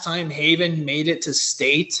last time Haven made it to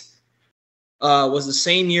state was the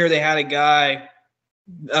same year they had a guy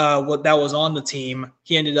that was on the team.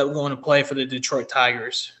 He ended up going to play for the Detroit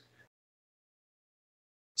Tigers.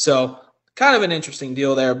 So kind of an interesting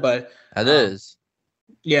deal there, but it is.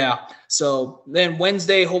 Yeah. So then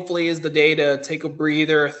Wednesday hopefully is the day to take a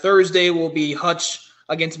breather. Thursday will be Hutch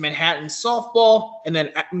against Manhattan softball, and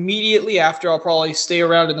then immediately after I'll probably stay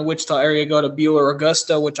around in the Wichita area, go to Buhler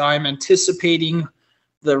Augusta, which I'm anticipating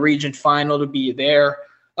the region final to be there.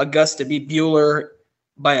 Augusta beat Buhler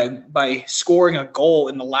by scoring a goal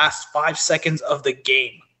in the last 5 seconds of the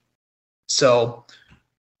game. So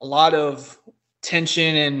a lot of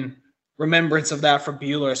tension and remembrance of that for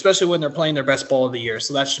Buhler, especially when they're playing their best ball of the year.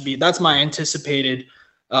 So that's my anticipated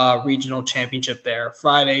regional championship there.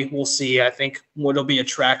 Friday, we'll see. I think it'll be a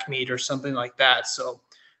track meet or something like that. So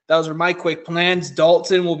those are my quick plans.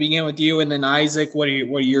 Dalton, we'll begin with you, and then Isaac, what are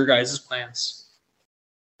your guys' plans?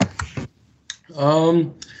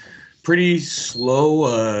 Pretty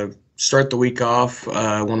slow. Start the week off.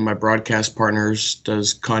 One of my broadcast partners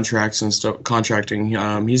does contracts and stuff. Contracting.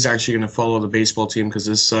 He's actually going to follow the baseball team because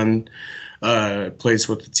his son plays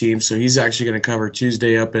with the team. So he's actually going to cover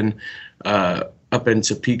Tuesday up in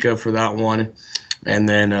Topeka for that one, and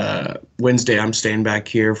then Wednesday I'm staying back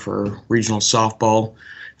here for regional softball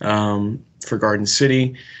for Garden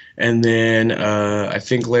City. And then I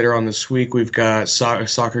think later on this week we've got a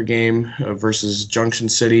soccer game versus Junction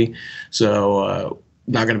City. So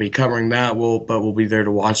not going to be covering that, but we'll be there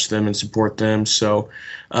to watch them and support them. So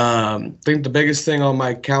I think the biggest thing on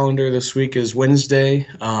my calendar this week is Wednesday.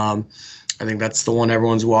 I think that's the one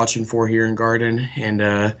everyone's watching for here in Garden.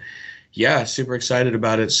 And yeah, super excited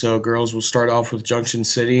about it. So girls will start off with Junction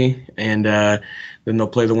City, and then they'll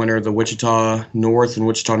play the winner of the Wichita North and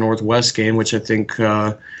Wichita Northwest game, which I think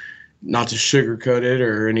not to sugarcoat it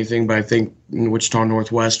or anything, but I think Wichita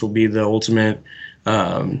Northwest will be the ultimate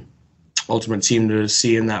team to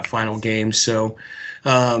see in that final game. So,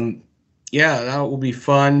 yeah, that will be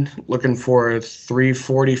fun. Looking for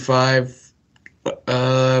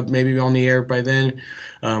 3:45, maybe on the air by then.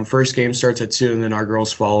 First game starts at 2, and then our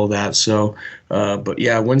girls follow that. So, but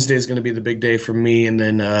yeah, Wednesday is going to be the big day for me, and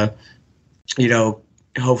then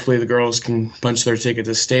hopefully the girls can punch their ticket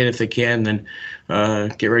to state if they can, then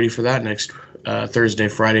get ready for that next Thursday,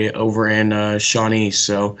 Friday over in Shawnee.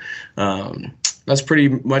 So that's pretty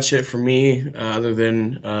much it for me, other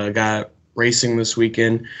than got racing this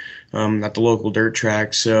weekend at the local dirt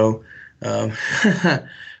track. So, but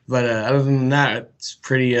other than that, it's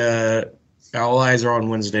pretty all eyes are on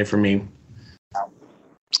Wednesday for me.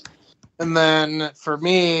 And then for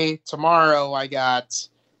me, tomorrow I got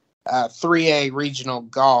 3A regional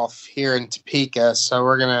golf here in Topeka. So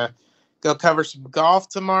we're going to go cover some golf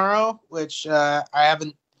tomorrow, which I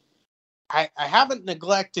haven't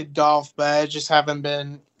neglected golf, but I just haven't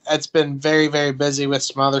been. It's been very, very busy with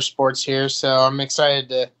some other sports here. So I'm excited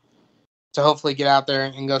to to hopefully get out there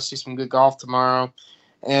and go see some good golf tomorrow.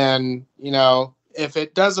 And, if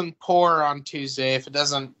it doesn't pour on Tuesday, if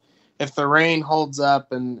the rain holds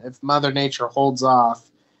up and if Mother Nature holds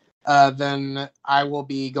off, then I will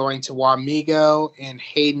be going to Wamego and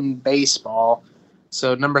Hayden baseball.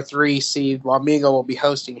 So number 3 seed Wamego will be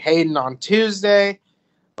hosting Hayden on Tuesday.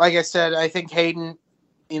 Like I said, I think Hayden,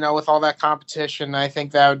 with all that competition, I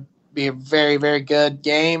think that would be a very, very good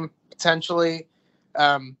game potentially.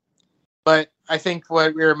 But I think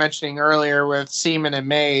what we were mentioning earlier with Seaman and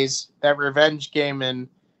Mays, that revenge game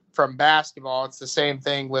from basketball, it's the same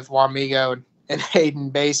thing with Wamego and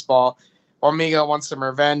Hayden baseball. Wamego wants some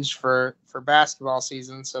revenge for basketball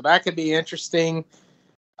season, so that could be interesting.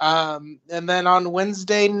 And then on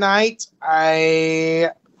Wednesday night,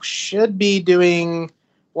 I should be doing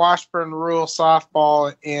Washburn Rural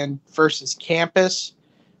softball and versus campus,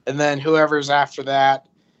 and then whoever's after that.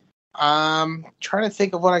 Trying to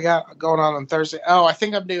think of what I got going on Thursday. Oh, I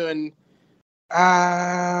think I'm doing.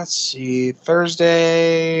 Let's see,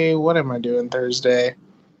 Thursday. What am I doing Thursday?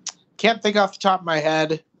 Can't think off the top of my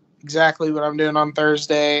head exactly what I'm doing on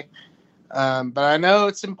Thursday. But I know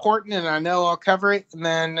it's important, and I know I'll cover it. And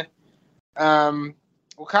then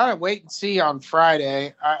we'll kind of wait and see on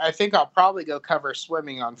Friday. I think I'll probably go cover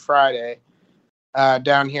swimming on Friday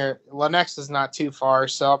down here. Lenexa is not too far,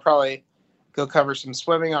 so I'll probably go cover some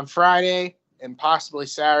swimming on Friday and possibly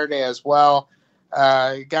Saturday as well.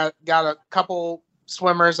 Got a couple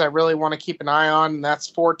swimmers I really want to keep an eye on, and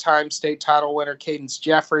that's 4-time state title winner Cadence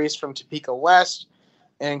Jeffries from Topeka West,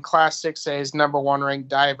 and Class 6A's number 1 ranked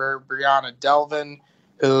diver Brianna Delvin,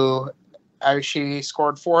 who she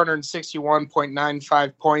scored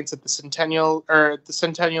 461.95 points at the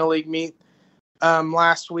Centennial League meet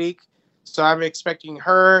last week. So I'm expecting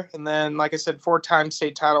her. And then, like I said, 4-time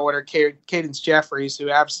state title winner Cadence Jeffries,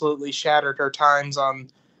 who absolutely shattered her times on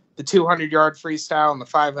the 200-yard freestyle and the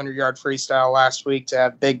 500-yard freestyle last week to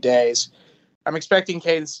have big days. I'm expecting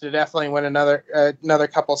Cadence to definitely win another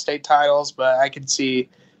couple state titles, but I could see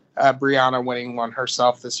Brianna winning one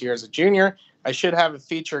herself this year as a junior. I should have a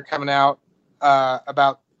feature coming out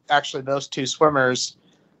about actually those 2 swimmers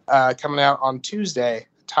coming out on Tuesday,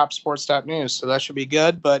 TopSports.News. So that should be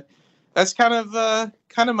good. But that's kind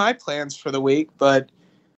of my plans for the week. But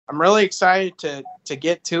I'm really excited to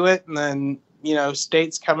get to it. And then,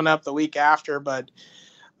 state's coming up the week after. But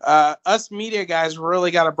us media guys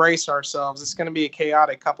really got to brace ourselves. It's going to be a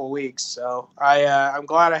chaotic couple weeks. So I'm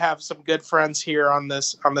glad I have some good friends here on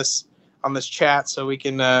this chat, so we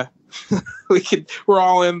can we're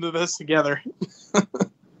all into this together.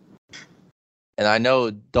 And I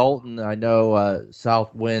know Dalton,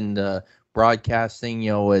 Southwind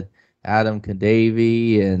Broadcasting, with Adam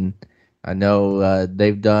Kadavy, and I know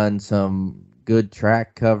they've done some good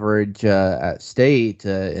track coverage at state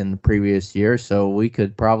in the previous year, so we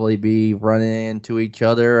could probably be running into each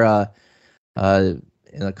other in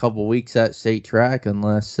a couple weeks at state track,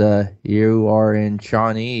 unless you are in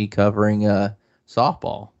Shawnee covering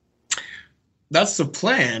softball. That's the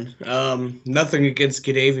plan. Nothing against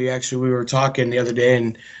Kadavy. Actually, we were talking the other day,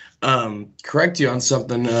 and correct you on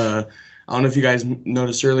something. I don't know if you guys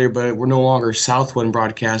noticed earlier, but we're no longer Southwind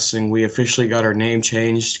Broadcasting. We officially got our name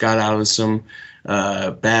changed, got out of some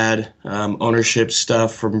bad ownership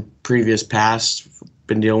stuff from previous past.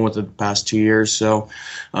 Been dealing with it the past 2 years. So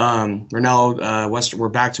we're now we're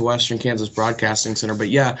back to Western Kansas Broadcasting Center. But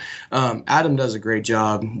yeah, Adam does a great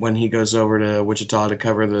job when he goes over to Wichita to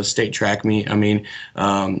cover the state track meet. I mean,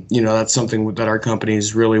 that's something that our company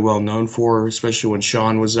is really well known for, especially when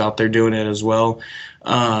Sean was out there doing it as well.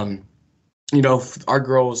 If our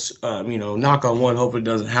girls, knock on wood, hope it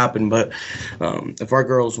doesn't happen. But if our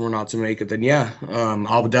girls were not to make it, then yeah,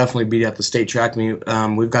 I'll definitely be at the state track meet.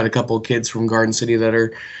 We've got a couple of kids from Garden City that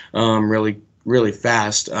are really, really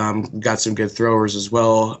fast. Got some good throwers as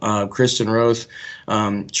well. Kristen Roth,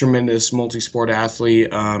 tremendous multi-sport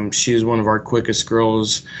athlete. She is one of our quickest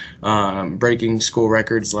girls, breaking school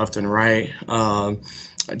records left and right.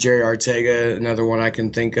 Jerry Artega, another one I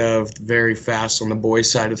can think of, very fast on the boys'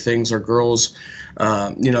 side of things. Our girls,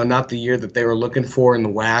 not the year that they were looking for in the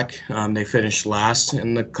WAC. They finished last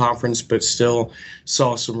in the conference, but still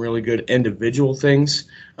saw some really good individual things.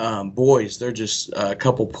 Boys, they're just a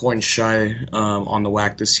couple points shy on the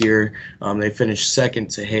WAC this year. They finished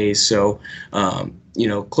second to Hayes, so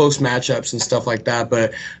close matchups and stuff like that.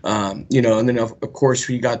 But, and then, of course,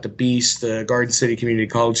 we got the beast, the Garden City Community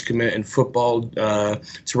College commit in football,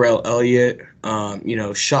 Terrell Elliott,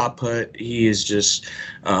 shot put. He is just,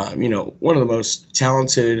 one of the most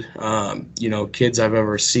talented, kids I've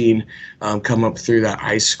ever seen come up through that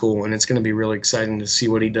high school. And it's going to be really exciting to see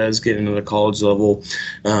what he does get into the college level.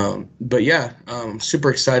 But yeah, I'm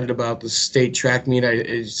super excited about the state track meet.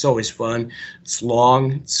 It's always fun. It's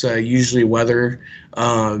long. It's usually weather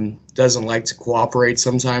doesn't like to cooperate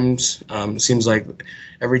sometimes. It seems like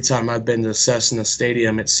every time I've been to Cessna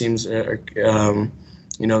Stadium, it seems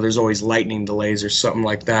there's always lightning delays or something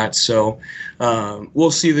like that. So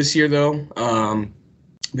we'll see this year, though.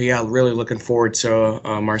 But yeah, really looking forward to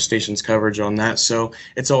our station's coverage on that. So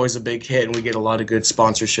it's always a big hit, and we get a lot of good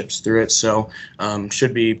sponsorships through it. So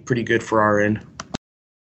should be pretty good for our end.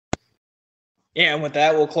 Yeah, and with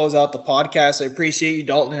that, we'll close out the podcast. I appreciate you,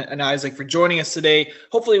 Dalton and Isaac, for joining us today.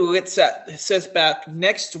 Hopefully we'll get set back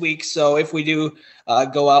next week. So if we do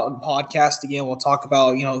go out and podcast again, we'll talk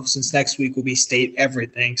about, since next week will be state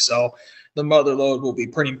everything. So the mother load will be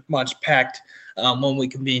pretty much packed when we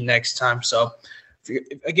convene next time. So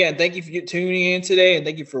again, thank you for tuning in today, and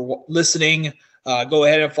thank you for listening. Go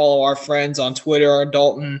ahead and follow our friends on Twitter,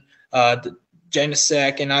 Dalton,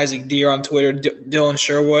 Janousek and Isaac Deere on Twitter, Dylan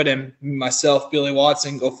Sherwood, and myself, Billy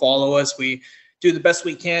Watson. Go follow us. We do the best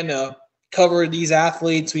we can to cover these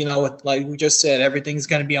athletes. Like we just said, everything's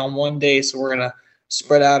going to be on one day, so we're going to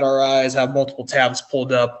spread out our eyes, have multiple tabs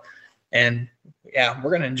pulled up, and yeah,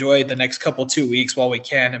 we're going to enjoy the next 2 weeks while we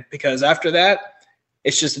can, because after that,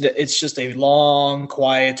 it's just a long,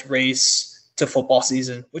 quiet race to football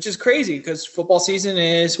season, which is crazy because football season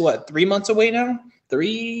is 3 months away now? 3,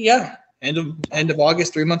 yeah. End of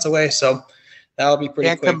August, 3 months away. So that'll be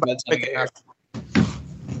pretty quick.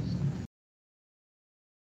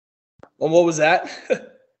 Well, what was that?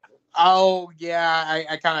 Oh yeah,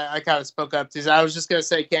 I kind of spoke up too. I was just gonna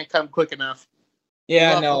say, can't come quick enough.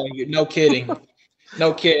 Yeah, no kidding,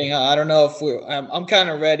 no kidding. I don't know if I'm kind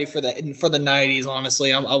of ready for the 90s.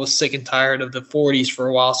 Honestly, I was sick and tired of the 40s for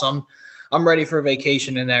a while, so I'm ready for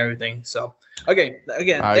vacation and everything. So okay,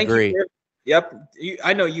 again, I agree. Yep.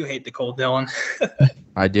 I know you hate the cold, Dylan.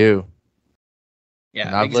 I do. Yeah.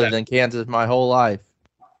 And I've lived in Kansas my whole life.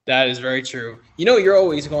 That is very true. You're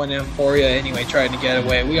always going to Emporia anyway, trying to get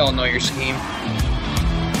away. We all know your scheme.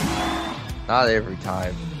 Not every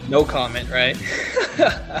time. No comment, right?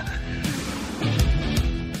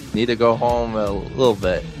 Need to go home a little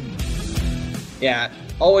bit. Yeah.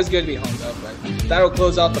 Always good to be home, though. But that'll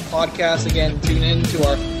close out the podcast. Again, tune in to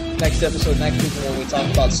our next episode next week where we talk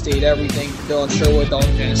about state everything. Dylan Sherwood,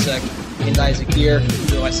 Dalton Janousek, and Isaac Deere.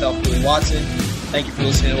 Myself, Billy Watson. Thank you for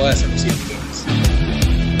listening to us, and we'll see you again.